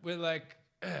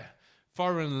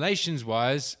foreign relations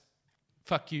wise,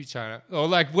 fuck you, China. Or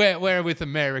like we're with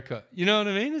America. You know what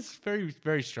I mean? It's very,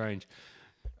 very strange.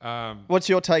 What's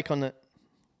your take on it?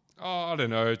 Oh, I don't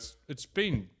know. It's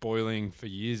been boiling for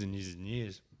years and years and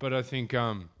years. But I think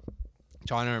China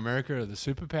and America are the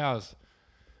superpowers.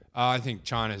 I think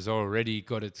China's already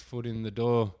got its foot in the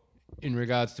door in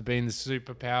regards to being the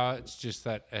superpower. It's just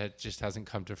that it just hasn't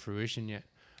come to fruition yet.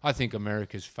 I think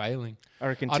America's failing. I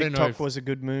reckon TikTok was a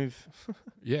good move.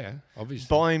 Yeah, obviously.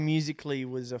 Buying Musical.ly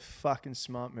was a fucking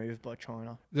smart move by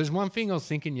China. There's one thing I was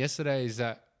thinking yesterday is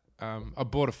that I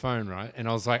bought a phone, right? And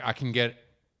I was like, I can get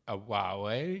a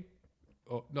Huawei.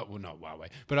 Not Huawei,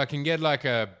 but I can get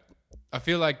I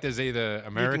feel like there's either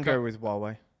America... You can go with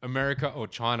Huawei. America or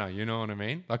China, you know what I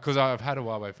mean? Like, because I've had a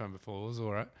Huawei phone before, it was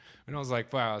all right. And I was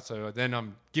like, wow, so then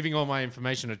I'm giving all my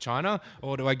information to China,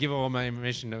 or do I give all my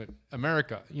information to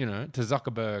America, you know, to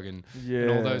Zuckerberg and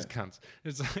all those cunts?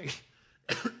 It's like,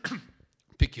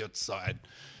 pick your side.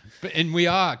 And we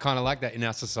are kind of like that in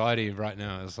our society right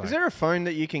now. It's like, Is there a phone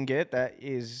that you can get that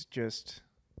is just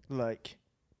like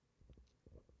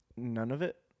none of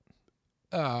it?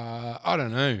 I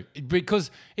don't know.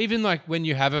 Because even like when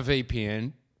you have a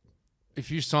VPN, if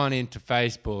you sign into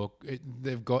Facebook,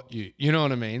 they've got you. You know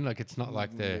what I mean? Like, it's not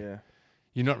like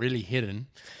you're not really hidden.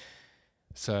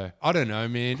 So I don't know,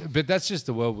 man. But that's just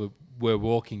the world we're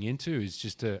walking into. It's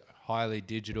just a highly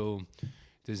digital.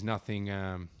 There's nothing.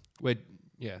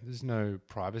 There's no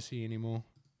privacy anymore.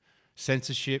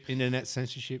 Censorship, internet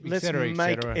censorship, Let's etc.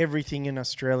 make everything in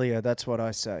Australia. That's what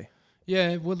I say.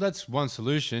 Yeah, well, that's one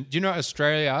solution. Do you know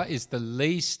Australia is the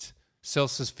least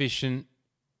self-sufficient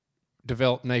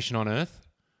developed nation on earth?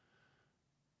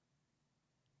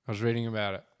 I was reading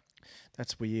about it.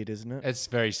 That's weird, isn't it? It's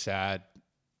very sad.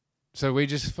 So we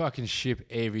just fucking ship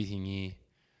everything here.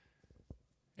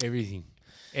 Everything.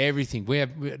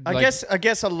 I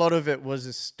guess a lot of it was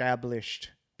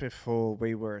established before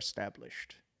we were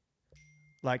established.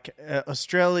 Like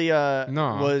Australia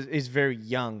is very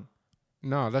young.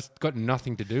 No, that's got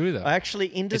nothing to do with it. Actually,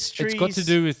 industries... It's got to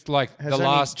do with like has the only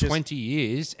last just- 20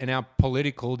 years and our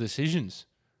political decisions.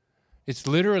 It's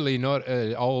literally not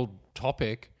an old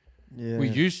topic. Yeah. We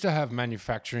used to have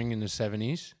manufacturing in the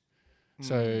 70s.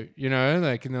 So, you know,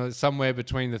 like somewhere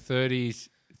between the 30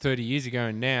 years ago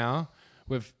and now,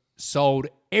 we've sold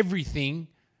everything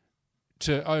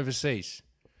to overseas.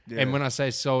 Yeah. And when I say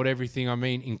sold everything, I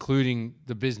mean including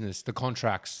the business, the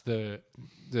contracts, the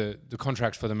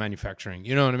contracts for the manufacturing.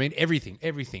 You know what I mean? Everything.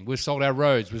 We've sold our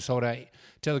roads. We've sold our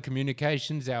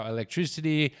telecommunications, our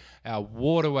electricity, our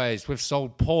waterways. We've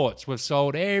sold ports. We've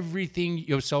sold everything.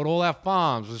 You've sold all our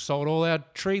farms. We've sold all our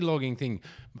tree logging thing.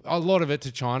 A lot of it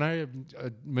to China,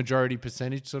 a majority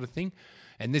percentage sort of thing.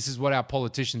 And this is what our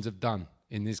politicians have done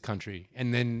in this country.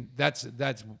 And then that's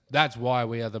why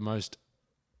we are the most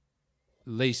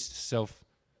least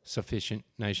self-sufficient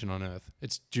nation on earth.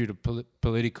 It's due to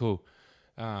political.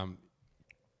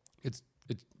 It's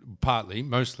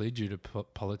mostly due to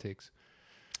politics.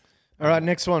 All right,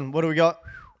 next one. What do we got?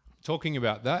 Talking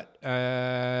about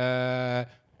that,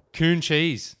 Coon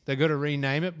cheese. They got to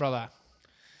rename it, brother.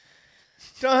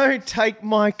 Don't take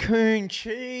my coon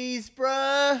cheese,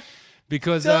 bruh.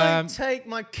 Because Don't take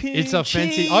my coon it's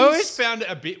offensive. cheese. I always found it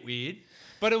a bit weird,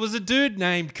 but it was a dude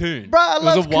named Coon. Bruh, I it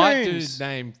was love a white coons. dude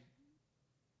named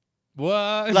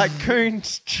what? Like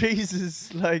coons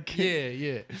cheeses, like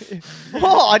yeah.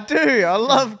 Oh, I do. I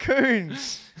love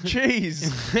coons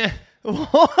cheese.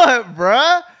 What,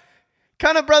 bruh?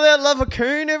 Can't a brother love a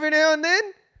coon every now and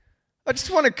then? I just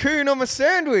want a coon on my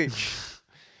sandwich.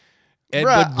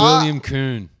 Edward William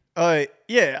Coon. Oh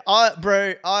yeah,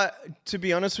 to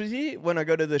be honest with you, when I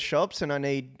go to the shops and I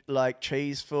need like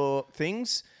cheese for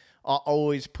things, I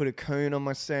always put a coon on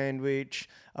my sandwich.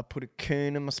 I put a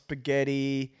coon on my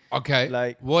spaghetti. Okay.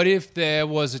 Like, what if there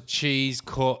was a cheese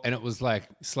called and it was like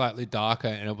slightly darker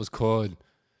and it was called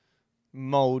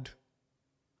mold.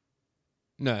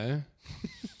 No.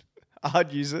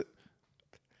 I'd use it.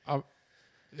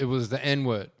 It was the N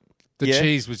word. The Yeah.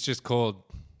 cheese was just called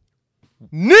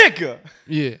Nigga.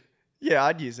 yeah. Yeah,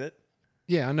 I'd use it.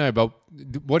 Yeah, I know, but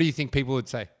what do you think people would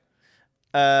say?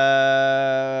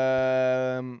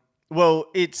 Well,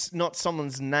 it's not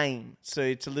someone's name, so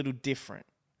it's a little different.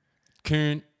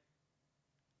 Coon.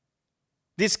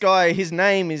 This guy, his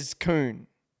name is Coon.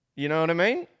 You know what I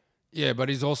mean? Yeah, but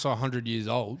he's also 100 years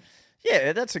old.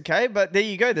 Yeah, that's okay. But there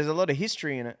you go. There's a lot of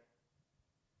history in it.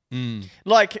 Mm.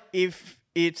 Like if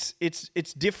it's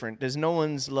different. There's no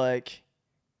one's like.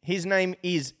 His name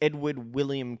is Edward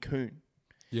William Coon.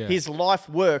 Yeah. His life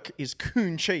work is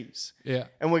coon cheese. Yeah.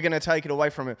 And we're going to take it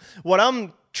away from him. What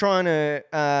I'm trying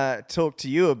to talk to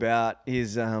you about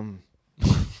is...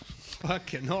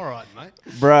 Fucking all right, mate.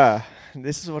 Bruh,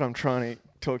 this is what I'm trying to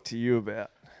talk to you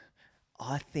about.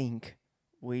 I think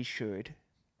we should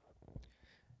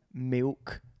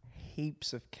milk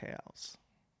heaps of cows.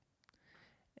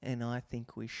 And I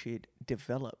think we should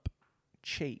develop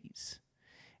cheese.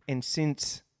 And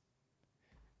since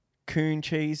Coon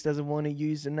Cheese doesn't want to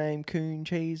use the name Coon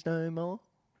Cheese no more,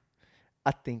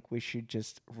 I think we should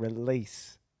just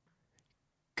release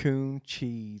Coon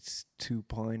Cheese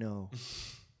 2.0.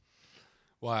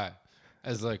 Why?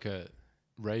 As like a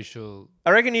racial...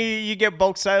 I reckon you get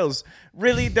bulk sales.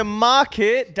 Really, the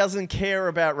market doesn't care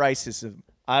about racism.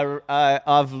 I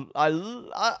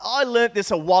learned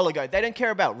this a while ago. They don't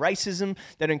care about racism.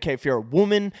 They don't care if you're a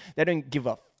woman. They don't give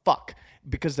a fuck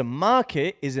because the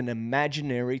market is an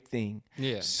imaginary thing.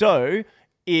 Yeah. So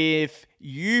if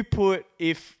you put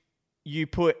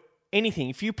anything,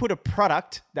 if you put a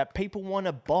product that people want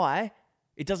to buy,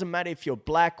 it doesn't matter if you're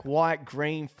black, white,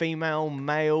 green, female,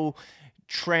 male,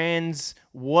 trans,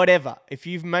 whatever. If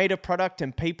you've made a product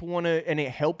and people want to, and it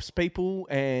helps people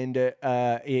and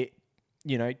it,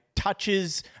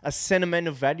 touches a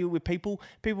sentimental value with people,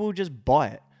 people will just buy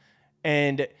it.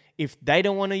 And if they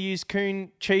don't want to use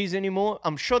Coon cheese anymore,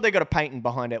 I'm sure they got a patent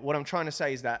behind it. What I'm trying to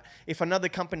say is that if another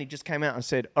company just came out and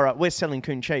said, all right, we're selling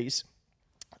Coon cheese,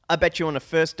 I bet you on the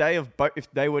first day of both,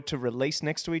 if they were to release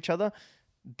next to each other,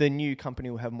 the new company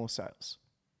will have more sales.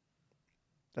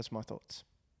 That's my thoughts.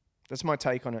 That's my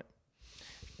take on it.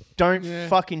 Don't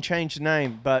fucking change the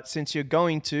name, but since you're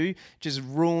going to, just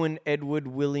ruin Edward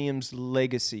Williams'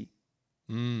 legacy.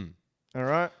 All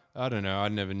right? I don't know. I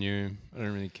never knew. I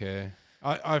don't really care.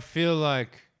 I feel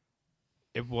like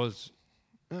it was...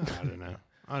 I don't know.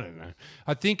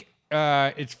 I think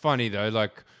it's funny, though,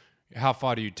 like, how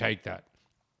far do you take that?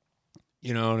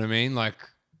 You know what I mean? Like,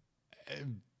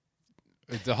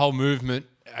 the whole movement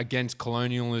against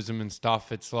colonialism and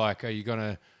stuff, it's like, are you going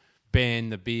to ban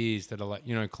the beers that are like,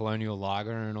 colonial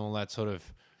lager and all that sort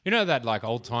of, that like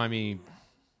old-timey...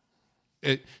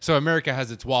 So America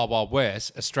has its Wild Wild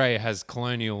West. Australia has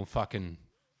colonial fucking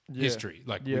history.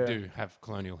 Like, we do have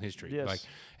colonial history. Yes. Like,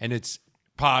 and it's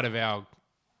part of our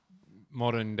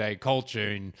modern-day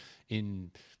culture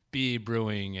in beer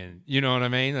brewing and, you know what I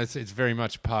mean? It's very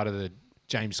much part of the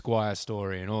James Squire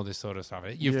story and all this sort of stuff.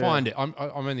 You find it. I'm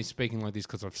only speaking like this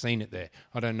because I've seen it there.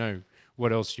 I don't know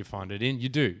what else you find it in. You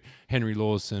do. Henry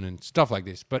Lawson and stuff like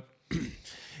this. But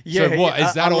yeah, so what,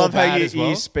 is that I all love bad how as well?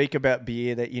 you speak about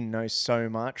beer that you know so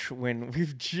much when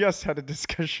we've just had a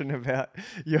discussion about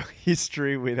your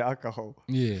history with alcohol.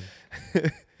 Yeah.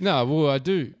 No, well, I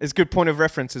do. It's a good point of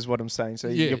reference is what I'm saying. So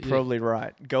you're probably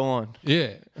right. Go on.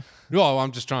 Yeah. Well,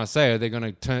 I'm just trying to say, are they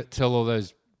going to tell all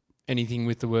those anything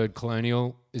with the word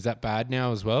colonial? Is that bad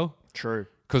now as well? True.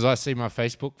 Because I see my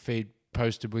Facebook feed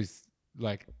posted with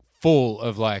like full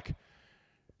of like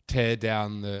tear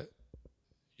down the,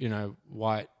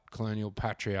 white colonial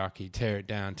patriarchy, tear it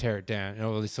down, and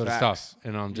all this sort of stuff.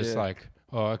 And I'm just like,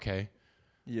 oh, okay.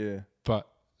 Yeah. But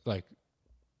like,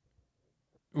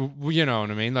 you know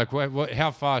what I mean? Like, how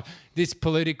far this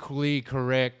politically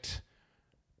correct,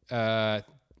 this,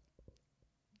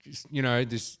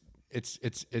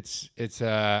 it's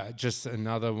just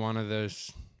another one of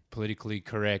those politically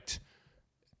correct,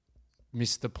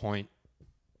 miss the point,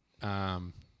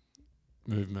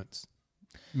 movement.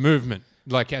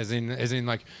 Like as in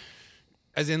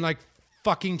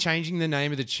fucking changing the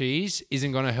name of the cheese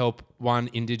isn't going to help one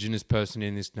Indigenous person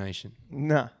in this nation.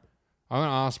 Nah. I'm going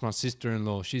to ask my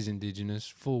sister-in-law. She's Indigenous,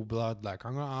 full blood. Like,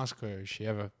 I'm going to ask her if she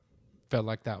ever felt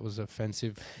like that was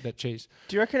offensive, that cheese.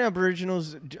 Do you reckon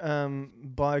Aboriginals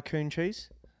buy Coon cheese?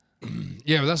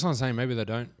 Yeah, but that's what I'm saying. Maybe they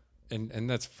don't. And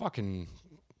that's fucking,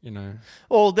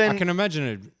 Well, then... I can imagine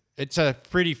it. It's a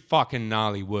pretty fucking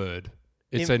gnarly word.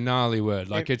 It's a gnarly word.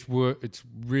 Like, it's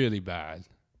really bad.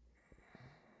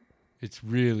 It's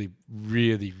really,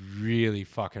 really, really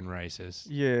fucking racist.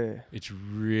 Yeah. It's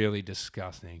really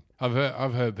disgusting.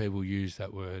 I've heard people use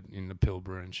that word in the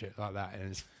Pilbara and shit like that, and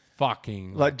it's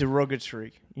fucking like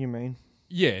derogatory, you mean?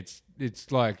 Yeah,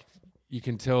 it's like you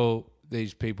can tell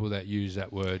these people that use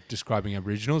that word describing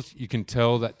Aboriginals, you can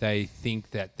tell that they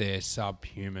think that they're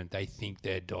subhuman. They think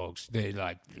they're dogs. They're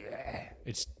like, yeah.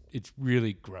 It's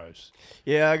really gross.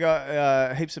 Yeah, I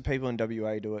got heaps of people in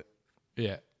WA do it.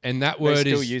 Yeah. And that word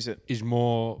use it. is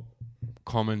more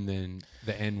common than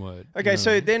the N word. Okay,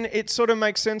 so then it sort of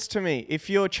makes sense to me. If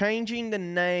you're changing the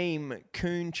name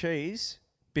Coon Cheese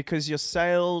because your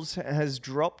sales has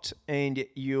dropped and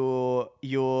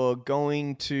you're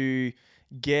going to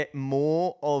get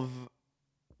more of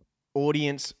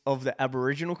audience of the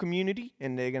Aboriginal community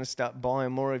and they're going to start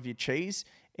buying more of your cheese,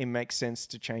 it makes sense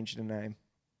to change the name.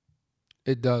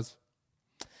 It does.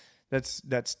 That's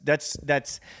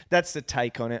the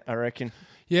take on it, I reckon.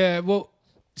 Yeah, well,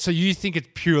 so you think it's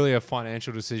purely a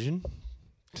financial decision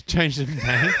to change the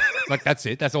name? Like, that's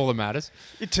it? That's all that matters?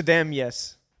 To them,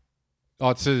 yes.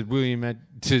 Oh, to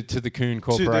the Coon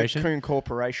Corporation? To the Coon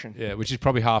Corporation. Yeah, which is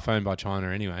probably half owned by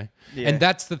China anyway. Yeah. And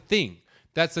that's the thing.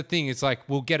 It's like,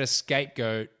 we'll get a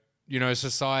scapegoat.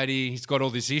 Society, he's got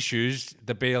all these issues,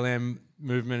 the BLM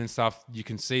movement and stuff. You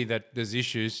can see that there's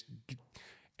issues.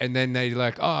 And then they're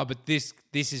like, oh, but this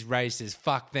is racist.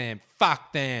 Fuck them.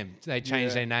 They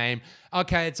change their name.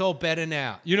 Okay, it's all better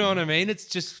now. You know what I mean? It's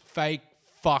just fake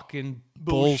fucking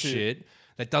bullshit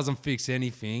that doesn't fix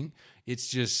anything. It's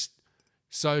just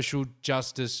social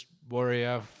justice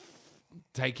warrior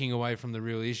taking away from the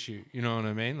real issue. You know what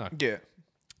I mean? Like, Yeah.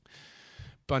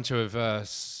 bunch of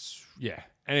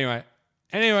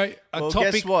Anyway, a Well,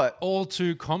 topic guess what? all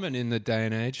too common in the day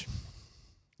and age.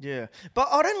 Yeah. But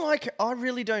I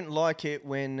really don't like it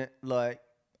when, like,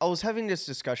 I was having this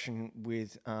discussion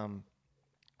with a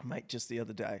mate just the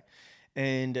other day,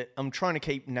 and I'm trying to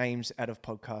keep names out of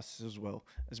podcasts as well,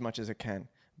 as much as I can,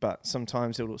 but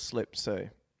sometimes it'll slip, so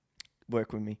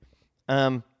work with me.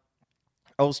 I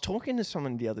was talking to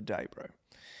someone the other day, bro,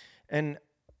 and,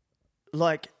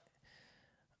 like,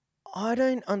 I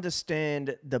don't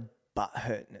understand the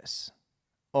butthurtness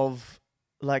of,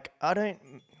 like, I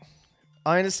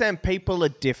understand people are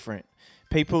different.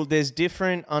 There's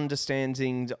different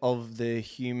understandings of the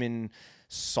human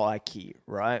psyche,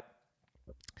 right?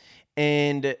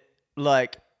 And,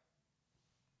 like,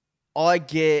 I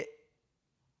get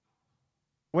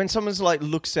when someone's like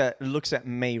looks at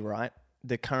me, right?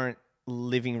 The current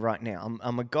living right now.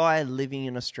 I'm a guy living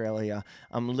in Australia.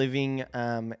 I'm living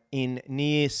in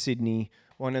near Sydney,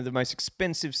 one of the most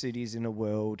expensive cities in the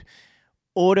world.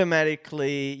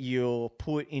 Automatically, you're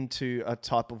put into a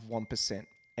type of 1%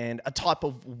 and a type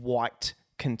of white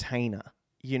container.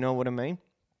 You know what I mean?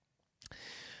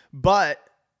 But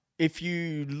if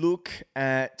you look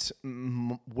at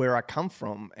where I come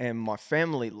from and my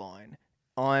family line,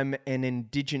 I'm an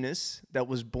indigenous that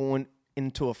was born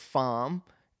into a farm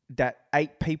that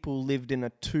 8 people lived in a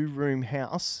 2-room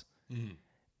house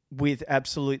with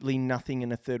absolutely nothing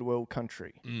in a third world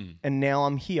country. And now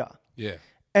I'm here. Yeah.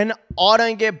 And I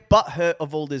don't get butthurt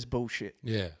of all this bullshit.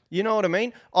 Yeah. You know what I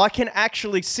mean? I can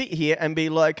actually sit here and be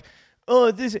like,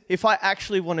 oh, this, if I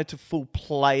actually wanted to full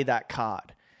play that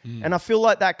card. And I feel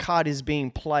like that card is being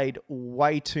played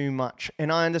way too much.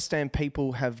 And I understand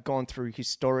people have gone through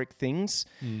historic things.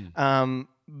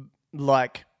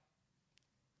 Like,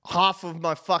 half of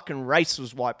my fucking race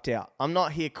was wiped out. I'm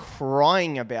not here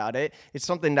crying about it. It's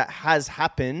something that has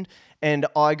happened. And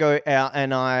I go out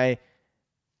and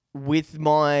with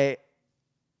my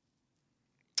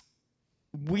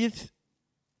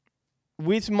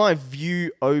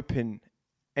view open,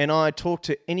 and I talk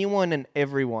to anyone and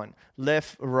everyone,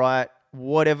 left, right,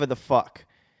 whatever the fuck.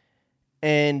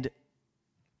 And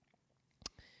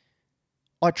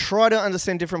I try to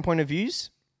understand different point of views.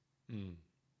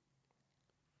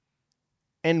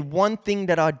 And one thing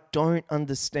that I don't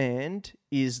understand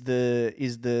is the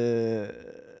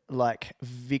like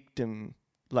victim,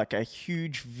 like a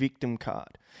huge victim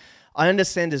card. I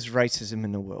understand there's racism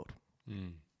in the world.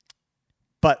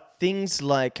 But things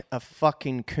like a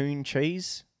fucking coon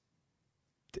cheese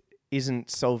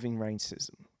isn't solving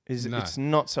racism. It's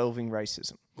not solving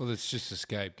racism. Well, it's just a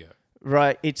scapegoat.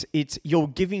 Right? It's you're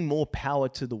giving more power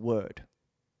to the word.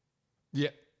 Yeah.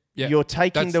 Yeah. You're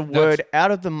taking the word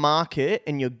out of the market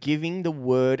and you're giving the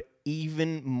word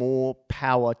even more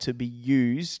power to be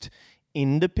used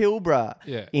in the Pilbara,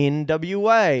 in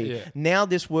WA. Yeah. Now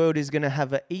this word is going to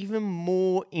have an even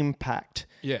more impact.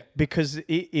 Yeah. Because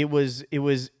it was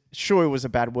sure, it was a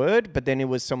bad word, but then it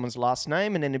was someone's last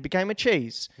name and then it became a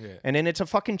cheese. Yeah. And then it's a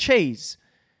fucking cheese.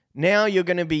 Now you're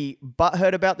going to be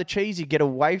butthurt about the cheese. You get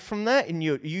away from that and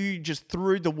you just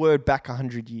threw the word back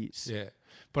 100 years. Yeah.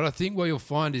 But I think what you'll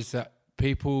find is that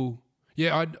people...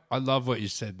 Yeah, I love what you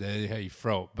said there, how you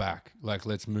throw it back. Like,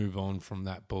 let's move on from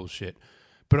that bullshit.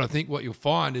 But I think what you'll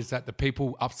find is that the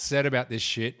people upset about this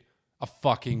shit are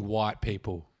fucking white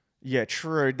people. Yeah,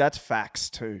 true. That's facts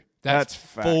too. That's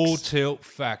facts. Full tilt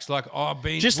facts. Like, I've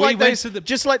been... Just like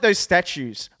those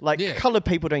statues. Like, coloured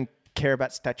people don't care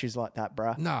about statues like that,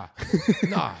 bruh. Nah.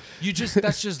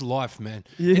 That's just life, man.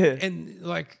 Yeah. And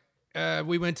like,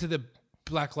 we went to the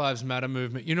Black Lives Matter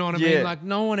movement. You know what I mean? Like,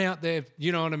 no one out there,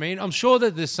 you know what I mean? I'm sure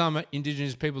that there's some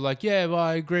Indigenous people like, yeah, well,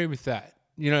 I agree with that.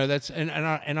 You know, that's, and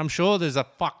I'm sure there's a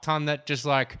fuck ton that just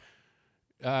like,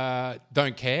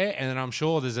 don't care. And then I'm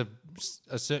sure there's a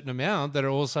certain amount that are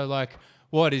also like,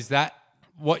 what is that?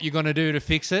 What you're going to do to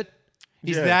fix it?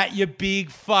 Is that your big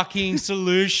fucking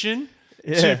solution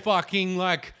to fucking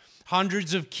like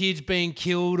hundreds of kids being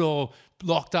killed or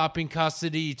locked up in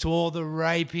custody, to all the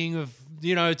raping of,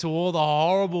 you know, to all the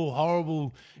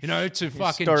horrible, you know, to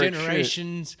fucking Historic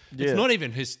generations. shit. It's not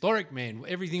even historic, man.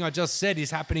 Everything I just said is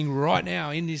happening right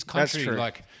now in this country. That's true.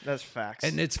 Like, that's facts.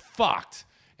 and it's fucked.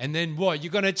 And then what?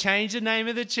 You're going to change the name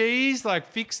of the cheese? Like,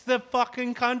 fix the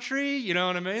fucking country? You know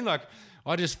what I mean? Like,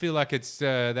 I just feel like it's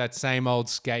that same old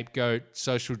scapegoat,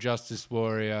 social justice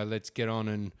warrior. Let's get on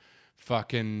and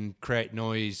fucking create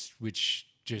noise, which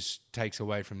just takes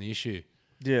away from the issue.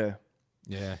 Yeah.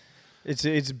 Yeah.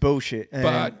 It's bullshit. And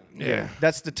But, yeah.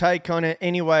 that's the take on it.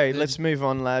 Anyway, let's move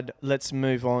on, lad. Let's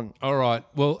move on. All right.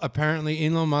 Well, apparently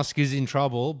Elon Musk is in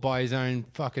trouble by his own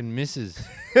fucking missus.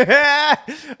 Hey,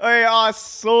 I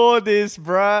saw this,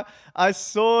 bruh. I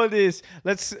saw this.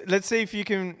 Let's see if you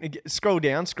can scroll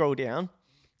down.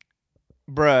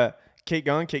 Bruh, keep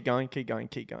going.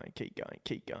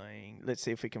 Let's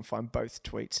see if we can find both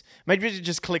tweets. Maybe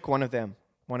just click one of them.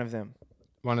 One of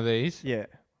these? Yeah.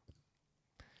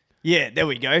 Yeah, there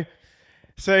we go.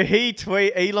 So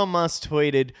Elon Musk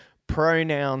tweeted,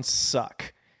 pronouns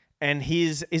suck. And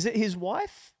is it his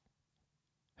wife?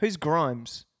 Who's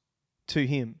Grimes to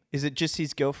him? Is it just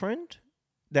his girlfriend?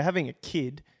 They're having a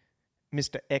kid,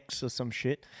 Mr. X or some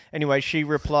shit. Anyway, she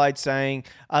replied saying,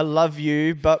 I love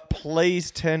you, but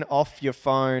please turn off your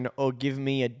phone or give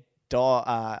me a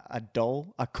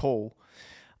call.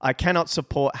 I cannot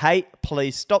support hate.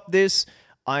 Please stop this.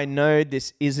 I know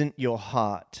this isn't your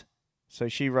heart. So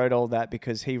she wrote all that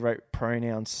because he wrote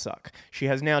pronouns suck. She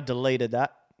has now deleted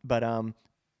that, but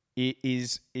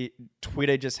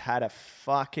Twitter just had a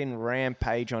fucking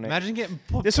rampage on it. Imagine getting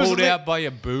pulled out by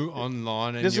your boo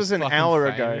online. And this you're was an fucking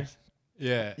hour famous. ago.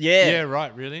 Yeah. Yeah. Yeah,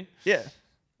 right, really? Yeah.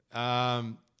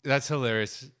 That's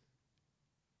hilarious.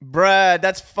 Bruh,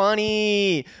 that's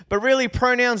funny. But really,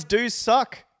 pronouns do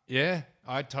suck. Yeah,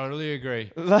 I totally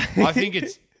agree. Like- I think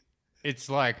it's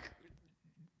like...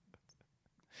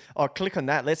 Oh, click on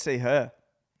that. Let's see her.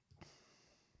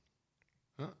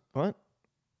 Huh? What?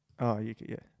 Oh, yeah.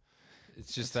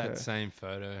 It's just That's that her. same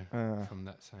photo from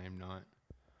that same night.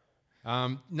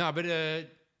 No, but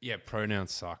yeah,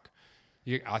 pronouns suck.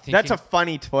 I think That's a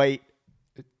funny tweet.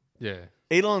 yeah.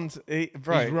 Bro. He's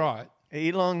right.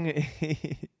 Elon.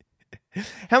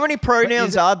 How many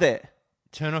pronouns are there?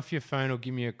 Turn off your phone or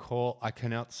give me a call. I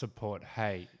cannot support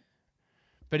hate.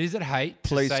 But is it hate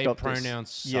Please to say stop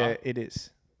pronouns this. suck? Yeah, it is.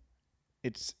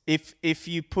 It's if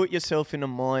you put yourself in a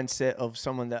mindset of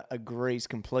someone that agrees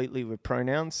completely with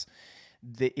pronouns,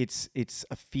 it's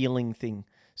a feeling thing.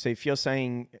 So if you're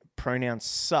saying pronouns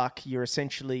suck, you're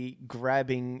essentially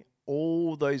grabbing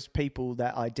all those people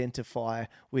that identify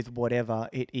with whatever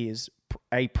it is,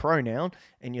 a pronoun,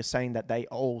 and you're saying that they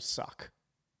all suck.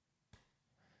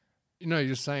 You know,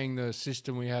 you're saying the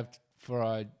system we have for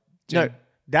our... No,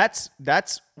 that's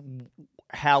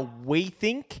how we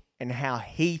think and how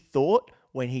he thought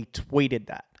when he tweeted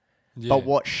that. Yeah. But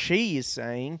what she is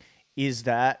saying is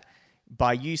that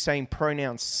by you saying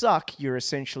pronouns suck, you're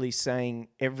essentially saying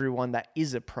everyone that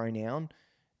is a pronoun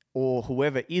or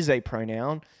whoever is a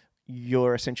pronoun,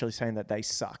 you're essentially saying that they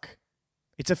suck.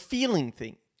 It's a feeling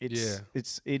thing. It is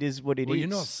what it is. Well, you're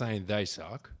not saying they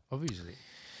suck, obviously.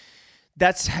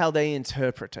 That's how they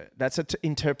interpret it. That's an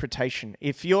interpretation.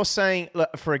 If you're saying,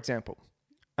 for example,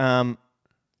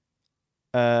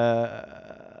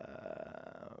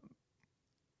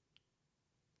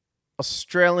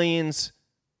 Australians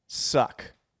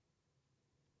suck.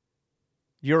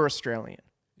 You're Australian.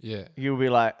 Yeah. You'll be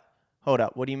like, hold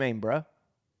up, what do you mean, bro?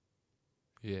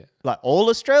 Yeah. Like all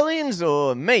Australians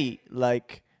or me?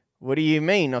 Like, what do you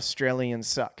mean Australians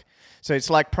suck? So it's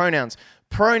like pronouns.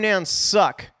 Pronouns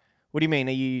suck. What do you mean?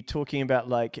 Are you talking about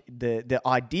like the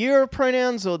idea of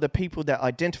pronouns or the people that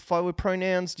identify with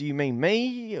pronouns? Do you mean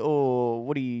me or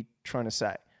what are you trying to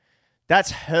say?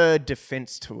 That's her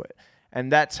defense to it. And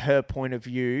that's her point of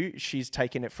view. She's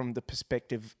taken it from the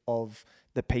perspective of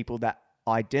the people that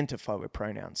identify with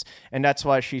pronouns. And that's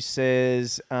why she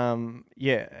says,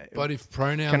 But if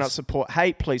pronouns... cannot support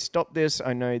hate, please stop this.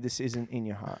 I know this isn't in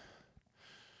your heart.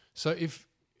 So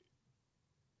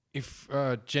if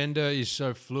gender is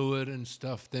so fluid and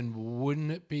stuff, then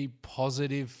wouldn't it be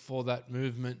positive for that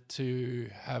movement to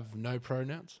have no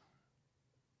pronouns?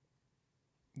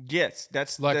 Yes,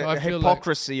 that's Like, the I feel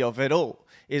hypocrisy of it all,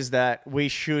 is that we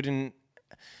shouldn't...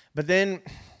 But then...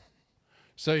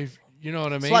 So, if, you know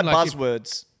what I mean? It's like if-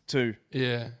 buzzwords too.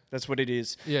 Yeah. That's what it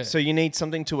is. Yeah. So you need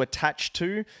something to attach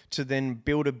to then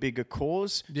build a bigger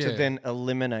cause, Yeah. to then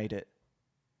eliminate it.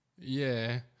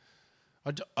 Yeah.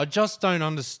 I just don't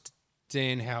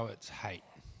understand how it's hate.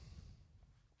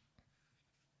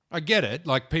 I get it.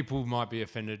 Like, people might be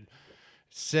offended.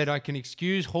 Said I can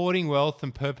excuse hoarding wealth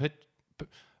and All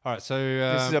right, so...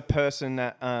 This is a person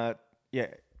that,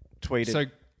 tweeted. So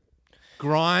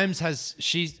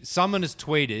someone has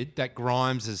tweeted that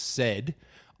Grimes has said,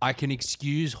 I can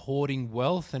excuse hoarding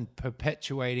wealth and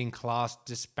perpetuating class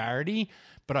disparity,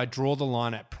 but I draw the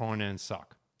line at pronouns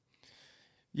suck.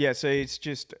 Yeah, so it's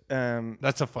just...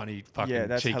 That's a funny fucking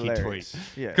that's cheeky hilarious. tweet.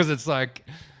 Yeah. Because it's like...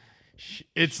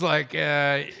 It's like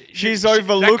She's that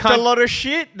overlooked a cunt- lot of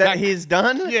shit that he's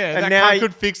done. Yeah, and that now cunt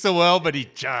could fix the world, but he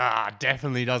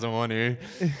definitely doesn't want to.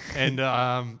 And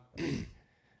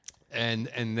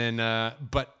and then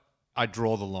but I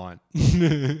draw the line.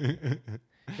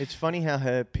 it's funny how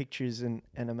her picture's an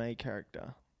anime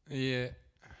character. Yeah.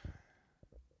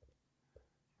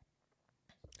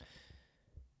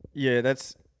 Yeah,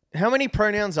 that's... How many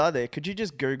pronouns are there? Could you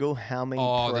just Google how many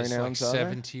There's pronouns like are there?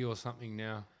 70 or something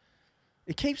now.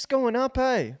 It keeps going up,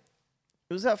 eh?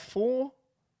 It was at 4,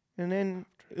 and then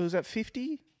it was at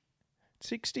 50,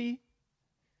 60.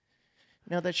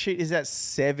 Now that shit is at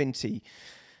 70.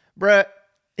 Bruh,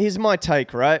 here's my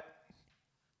take, right?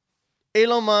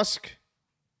 Elon Musk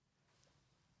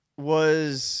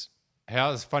was...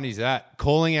 How funny is that?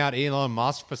 Calling out Elon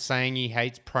Musk for saying he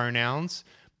hates pronouns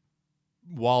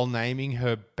while naming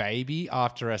her baby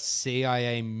after a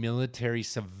CIA military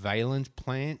surveillance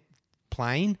plane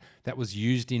that was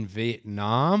used in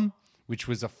Vietnam, which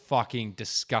was a fucking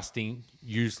disgusting,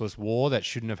 useless war that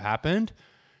shouldn't have happened.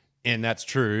 And that's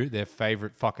true. Their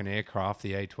favorite fucking aircraft,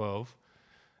 the A-12.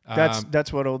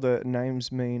 That's what all the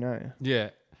names mean, eh? Yeah.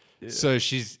 So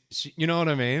she, you know what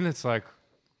I mean? It's like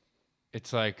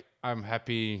I'm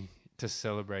happy to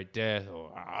celebrate death,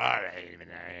 or I don't even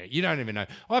know. You don't even know.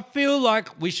 I feel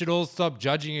like we should all stop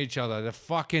judging each other. The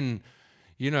fucking,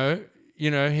 you know,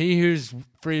 he who's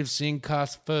free of sin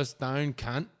casts first stone,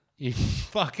 cunt. You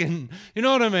fucking, you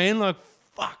know what I mean? Like,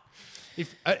 fuck.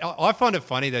 If I find it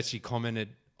funny that she commented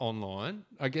online.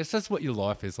 I guess that's what your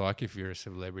life is like if you're a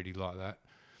celebrity like that.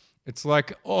 It's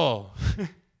like, oh,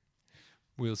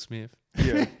 Will Smith.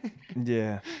 Yeah.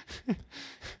 Yeah.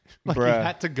 Like Bruh. you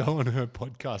had to go on her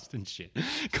podcast and shit.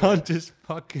 Can't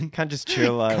just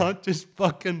chill, eh? Can't just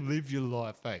fucking live your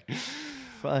life, eh?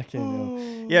 Fucking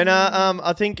hell. Yeah, no,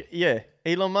 I think,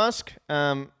 Elon Musk,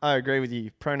 I agree with you.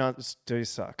 Pronouns do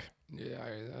suck. Yeah,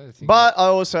 I think. But I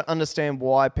also understand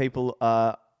why people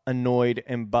are annoyed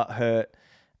and butthurt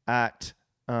at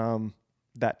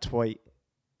that tweet.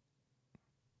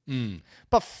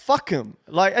 But fuck him.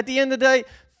 Like, at the end of the day,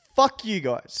 fuck you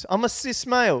guys. I'm a cis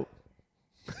male.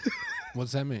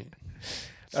 What's that mean?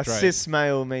 A cis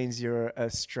male means you're a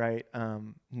straight,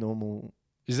 normal.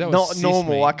 Is that what not cis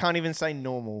normal? mean? I can't even say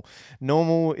normal.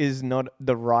 Normal is not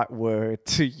the right word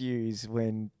to use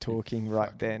when talking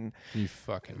right then, You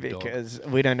fucking dog. because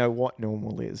we don't know what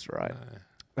normal is, right?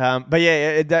 But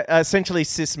yeah, essentially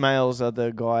cis males are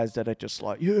the guys that are just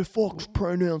like, yeah, fuck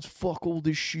pronouns, fuck all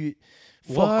this shit,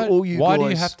 fuck all you Why guys. do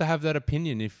you have to have that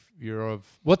opinion if you're of...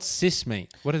 What's cis mean?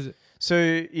 What is it?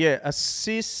 So yeah, a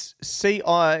cis,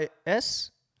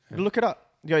 CIS, look it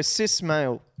up. You go cis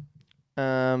male.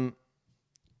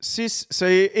 Cis,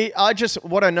 so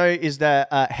what I know is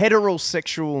that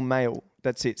heterosexual male,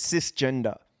 that's it,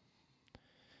 cisgender.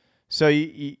 So, so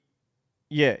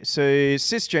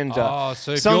cisgender. Oh,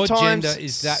 so if your gender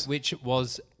is that which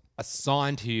was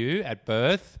assigned to you at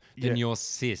birth, then you're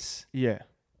cis. Yeah.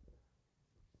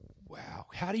 Wow.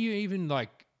 How do you even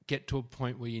get to a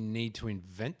point where you need to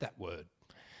invent that word?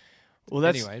 Well,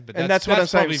 that's, anyway, but and that's what I'm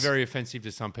saying. probably very offensive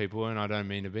to some people, and I don't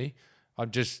mean to be. I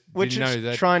just We're didn't know just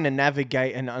that. trying to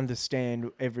navigate and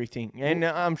understand everything. And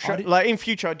I'm sure, in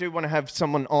future, I do want to have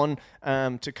someone on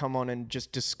to come on and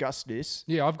just discuss this.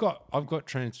 Yeah, I've got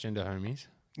transgender homies.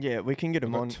 Yeah, we can get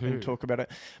them on two. and talk about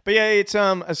it. But yeah, it's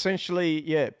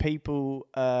essentially, people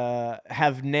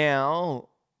have now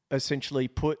essentially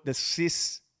put the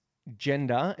cis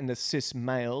gender and the cis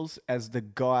males as the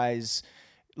guys,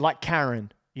 like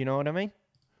Karen. You know what I mean?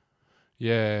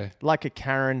 Yeah. Like a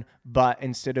Karen, but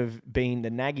instead of being the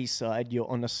naggy side, you're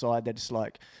on the side that's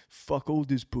like, fuck all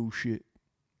this bullshit.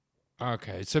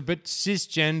 Okay, so but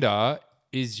cisgender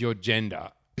is your gender.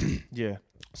 Yeah.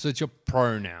 So it's your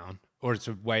pronoun, or it's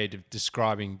a way of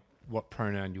describing what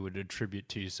pronoun you would attribute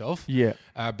to yourself. Yeah.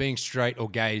 Being straight or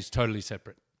gay is totally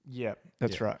separate. Yeah,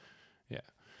 that's right. Yeah.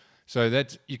 So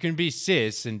that's, you can be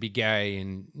cis and be gay,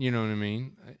 and you know what I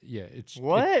mean? Yeah. It's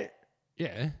What?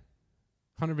 yeah.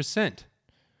 100%.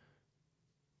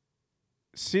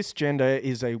 Cisgender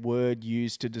is a word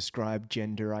used to describe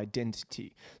gender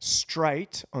identity.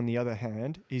 Straight, on the other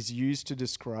hand, is used to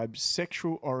describe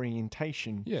sexual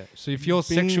orientation. Yeah. So if you're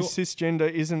Being sexual... cisgender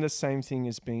isn't the same thing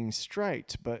as being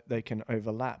straight, but they can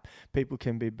overlap. People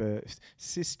can be both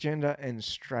cisgender and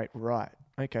straight, right?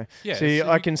 Okay. Yeah, So, so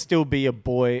I you- can still be a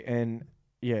boy and,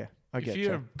 yeah, I If get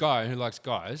you're you. a guy who likes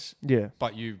guys, Yeah.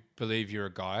 but you believe you're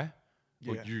a guy,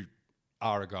 or Yeah. you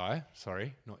are a guy,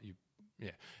 sorry, not you,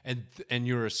 yeah, and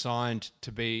you're assigned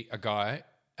to be a guy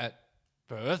at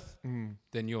birth,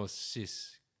 then you're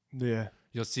cis. Yeah.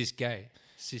 You're cis gay.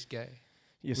 Cis gay.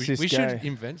 You're We cis should gay.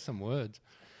 invent some words.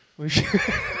 We should.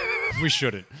 We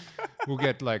shouldn't. We'll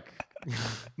get like...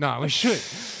 No, we should.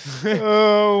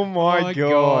 Oh my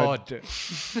god.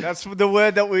 That's the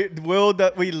world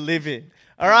that we live in.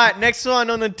 All right, next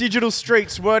one on the digital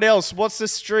streets. What else? What's the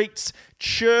streets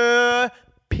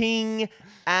chirping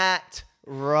at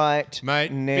right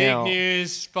Mate, now? big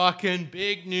news. Fucking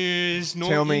big news.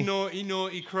 Tell me.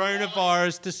 Naughty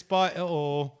coronavirus despite it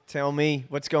all. Tell me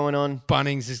what's going on.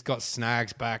 Bunnings has got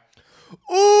snags back.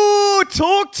 Ooh,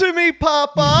 talk to me,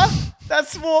 Papa.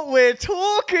 That's what we're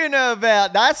talking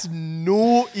about. That's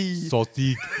naughty.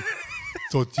 Sautique.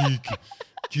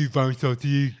 Tu veux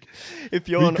sautique? If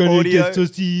you're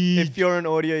on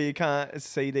audio, you can't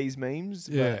see these memes.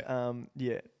 Yeah.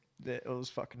 But, it was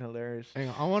fucking hilarious. Hang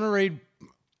on, I want to read.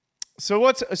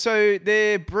 So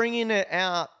they're bringing it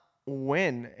out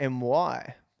when and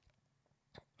why?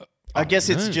 I guess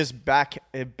it's just back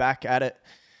at it.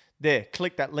 There,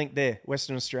 click that link there,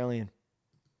 Western Australian.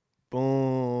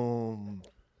 Boom.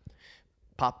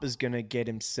 Papa's going to get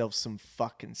himself some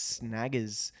fucking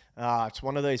snaggers. It's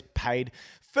one of those paid.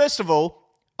 First of all,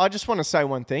 I just want to say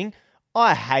one thing.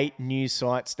 I hate news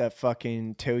sites that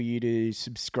fucking tell you to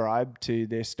subscribe to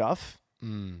their stuff.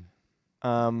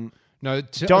 No,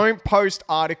 Don't post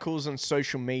articles on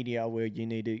social media where you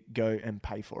need to go and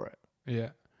pay for it. Yeah.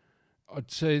 I'd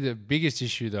say the biggest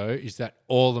issue, though, is that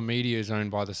all the media is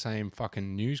owned by the same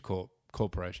fucking news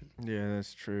corporation. Yeah,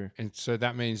 that's true. And so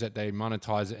that means that they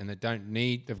monetize it and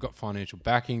they've got financial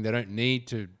backing. They don't need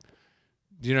to,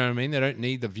 do you know what I mean? They don't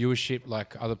need the viewership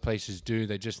like other places do.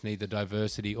 They just need the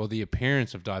diversity or the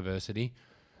appearance of diversity.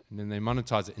 And then they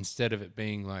monetize it instead of it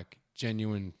being like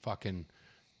genuine fucking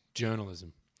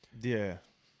journalism. Yeah.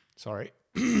 Sorry.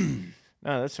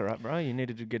 No, that's all right, bro. You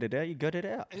needed to get it out. You got it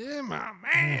out. Yeah, my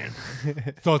man.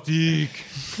 Sautique.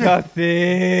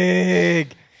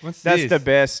 What's That's this? the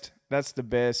best. That's the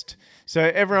best. So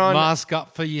everyone... Mask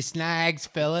up for your snags,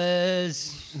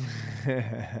 fellas.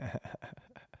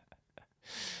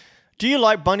 Do you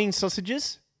like Bunnings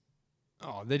sausages?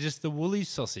 Oh, they're just the woolly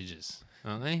sausages,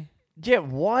 aren't they? Yeah,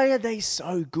 why are they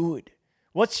so good?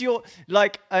 What's your,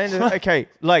 okay,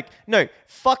 no,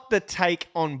 fuck the take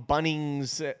on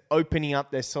Bunnings opening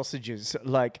up their sausages.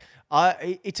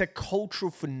 It's a cultural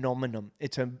phenomenon.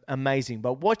 It's amazing.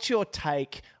 But what's your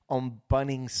take on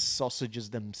Bunnings sausages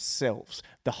themselves?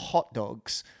 The hot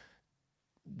dogs.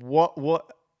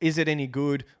 What is it any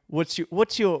good? What's your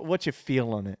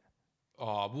feel on it?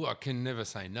 Oh, well, I can never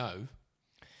say no.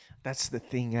 That's the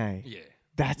thing, eh? Yeah.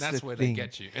 That's the where thing. they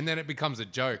get you. And then it becomes a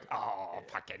joke. Oh,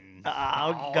 fucking.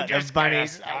 Got the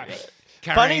Bunnings.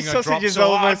 Bunnings sausage is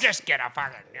almost. almost... Just get a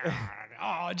fucking.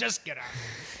 Just get a.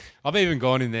 I've even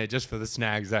gone in there just for the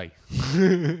snags, eh?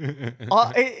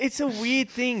 It's a weird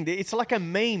thing. It's like a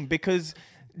meme because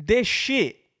they're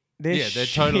shit. They're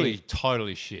totally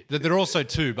shit. They're also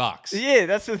 $2. Yeah,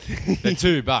 that's the thing.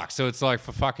 They're $2, so it's like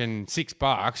for fucking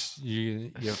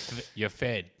 $6, you're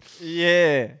fed.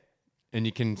 Yeah. And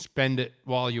you can spend it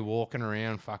while you're walking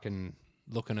around fucking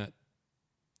looking at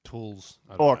tools.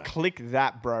 Or click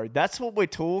that, bro. That's what we're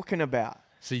talking about.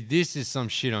 See, this is some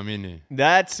shit I'm into.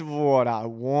 That's what I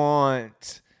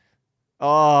want.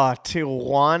 Oh,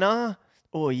 Tijuana.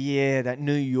 Oh, yeah, that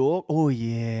New York. Oh,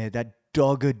 yeah, that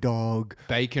dog.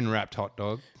 Bacon wrapped hot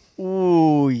dog.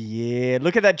 Oh, yeah.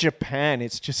 Look at that Japan.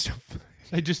 It's just...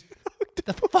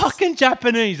 The fucking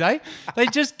Japanese, eh? They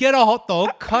just get a hot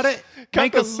dog, cut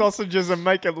the sausages and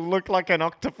make it look like an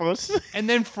octopus. And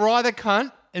then fry the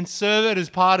cunt and serve it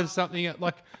as part of something.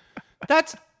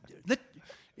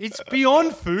 It's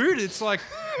beyond food. It's like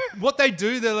what they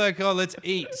do. They're like, oh, let's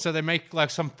eat. So they make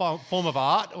like some form of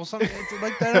art or something. It's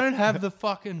like they don't have the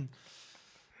fucking...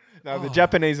 No, the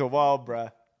Japanese are wild, bro.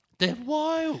 They're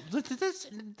wild.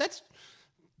 That's...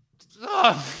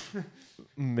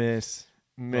 Miss.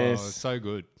 Oh, it's so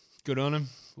good. Good on them.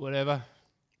 Whatever.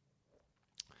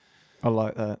 I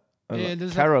like that.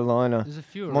 There's Carolina. There's a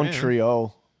few around.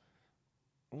 Montreal.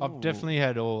 I've definitely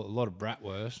had a lot of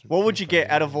bratwurst. What would you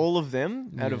get out of all of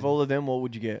them? Yeah. Out of all of them, what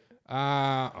would you get?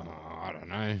 I don't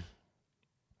know.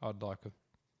 I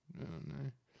don't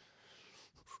know.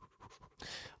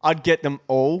 I'd get them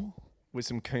all with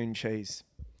some coon cheese.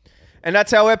 And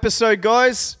that's our episode,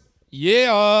 guys.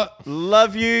 Yeah.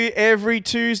 Love you every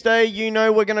Tuesday. You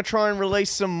know we're going to try and release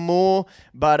some more,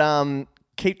 but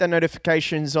keep the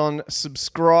notifications on.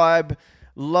 Subscribe.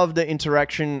 Love the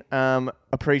interaction.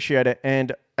 Appreciate it.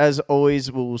 And as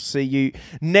always, we'll see you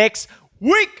next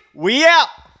week. We out.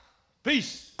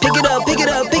 Peace. Pick it up, pick it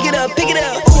up, pick it up, pick it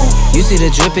up. You see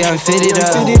the drippy, I'm fitted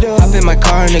up. Hop in my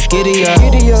car and the giddy up.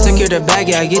 Secure the bag,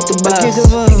 yeah, I get the bus.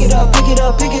 Pick it up, pick it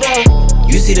up, pick it up.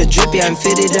 You see the drip, yeah, I'm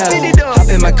fitted up. Hop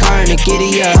in my car and a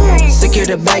giddy up. Secure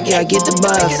the bag, yeah, I get the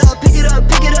bus. Pick it up,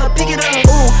 pick it up, pick it up.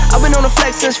 Ooh, I've been on the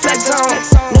flex since flex zone.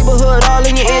 Neighborhood all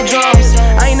in your eardrums.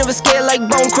 I ain't never scared like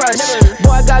Bone Crush.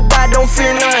 Boy, I got God, don't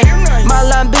fear none. My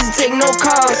line busy, take no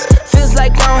calls. Feels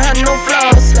like I don't have no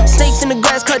flaws. Snakes in the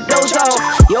grass, cut those off.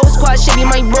 Your old squad shady,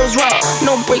 my bros raw.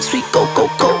 No breaks, we go, go,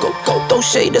 go, go, go. Throw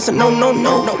shade, that's a no, no,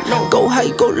 no. Go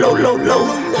high, go low, low, low.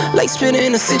 Like spinning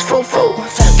in a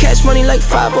 644. Cash money like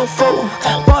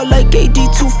 504. Ball like AD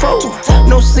 24.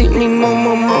 No sleep, need more,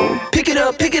 more, more. Pick it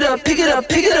up, pick it up, pick it up,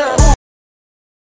 pick it up.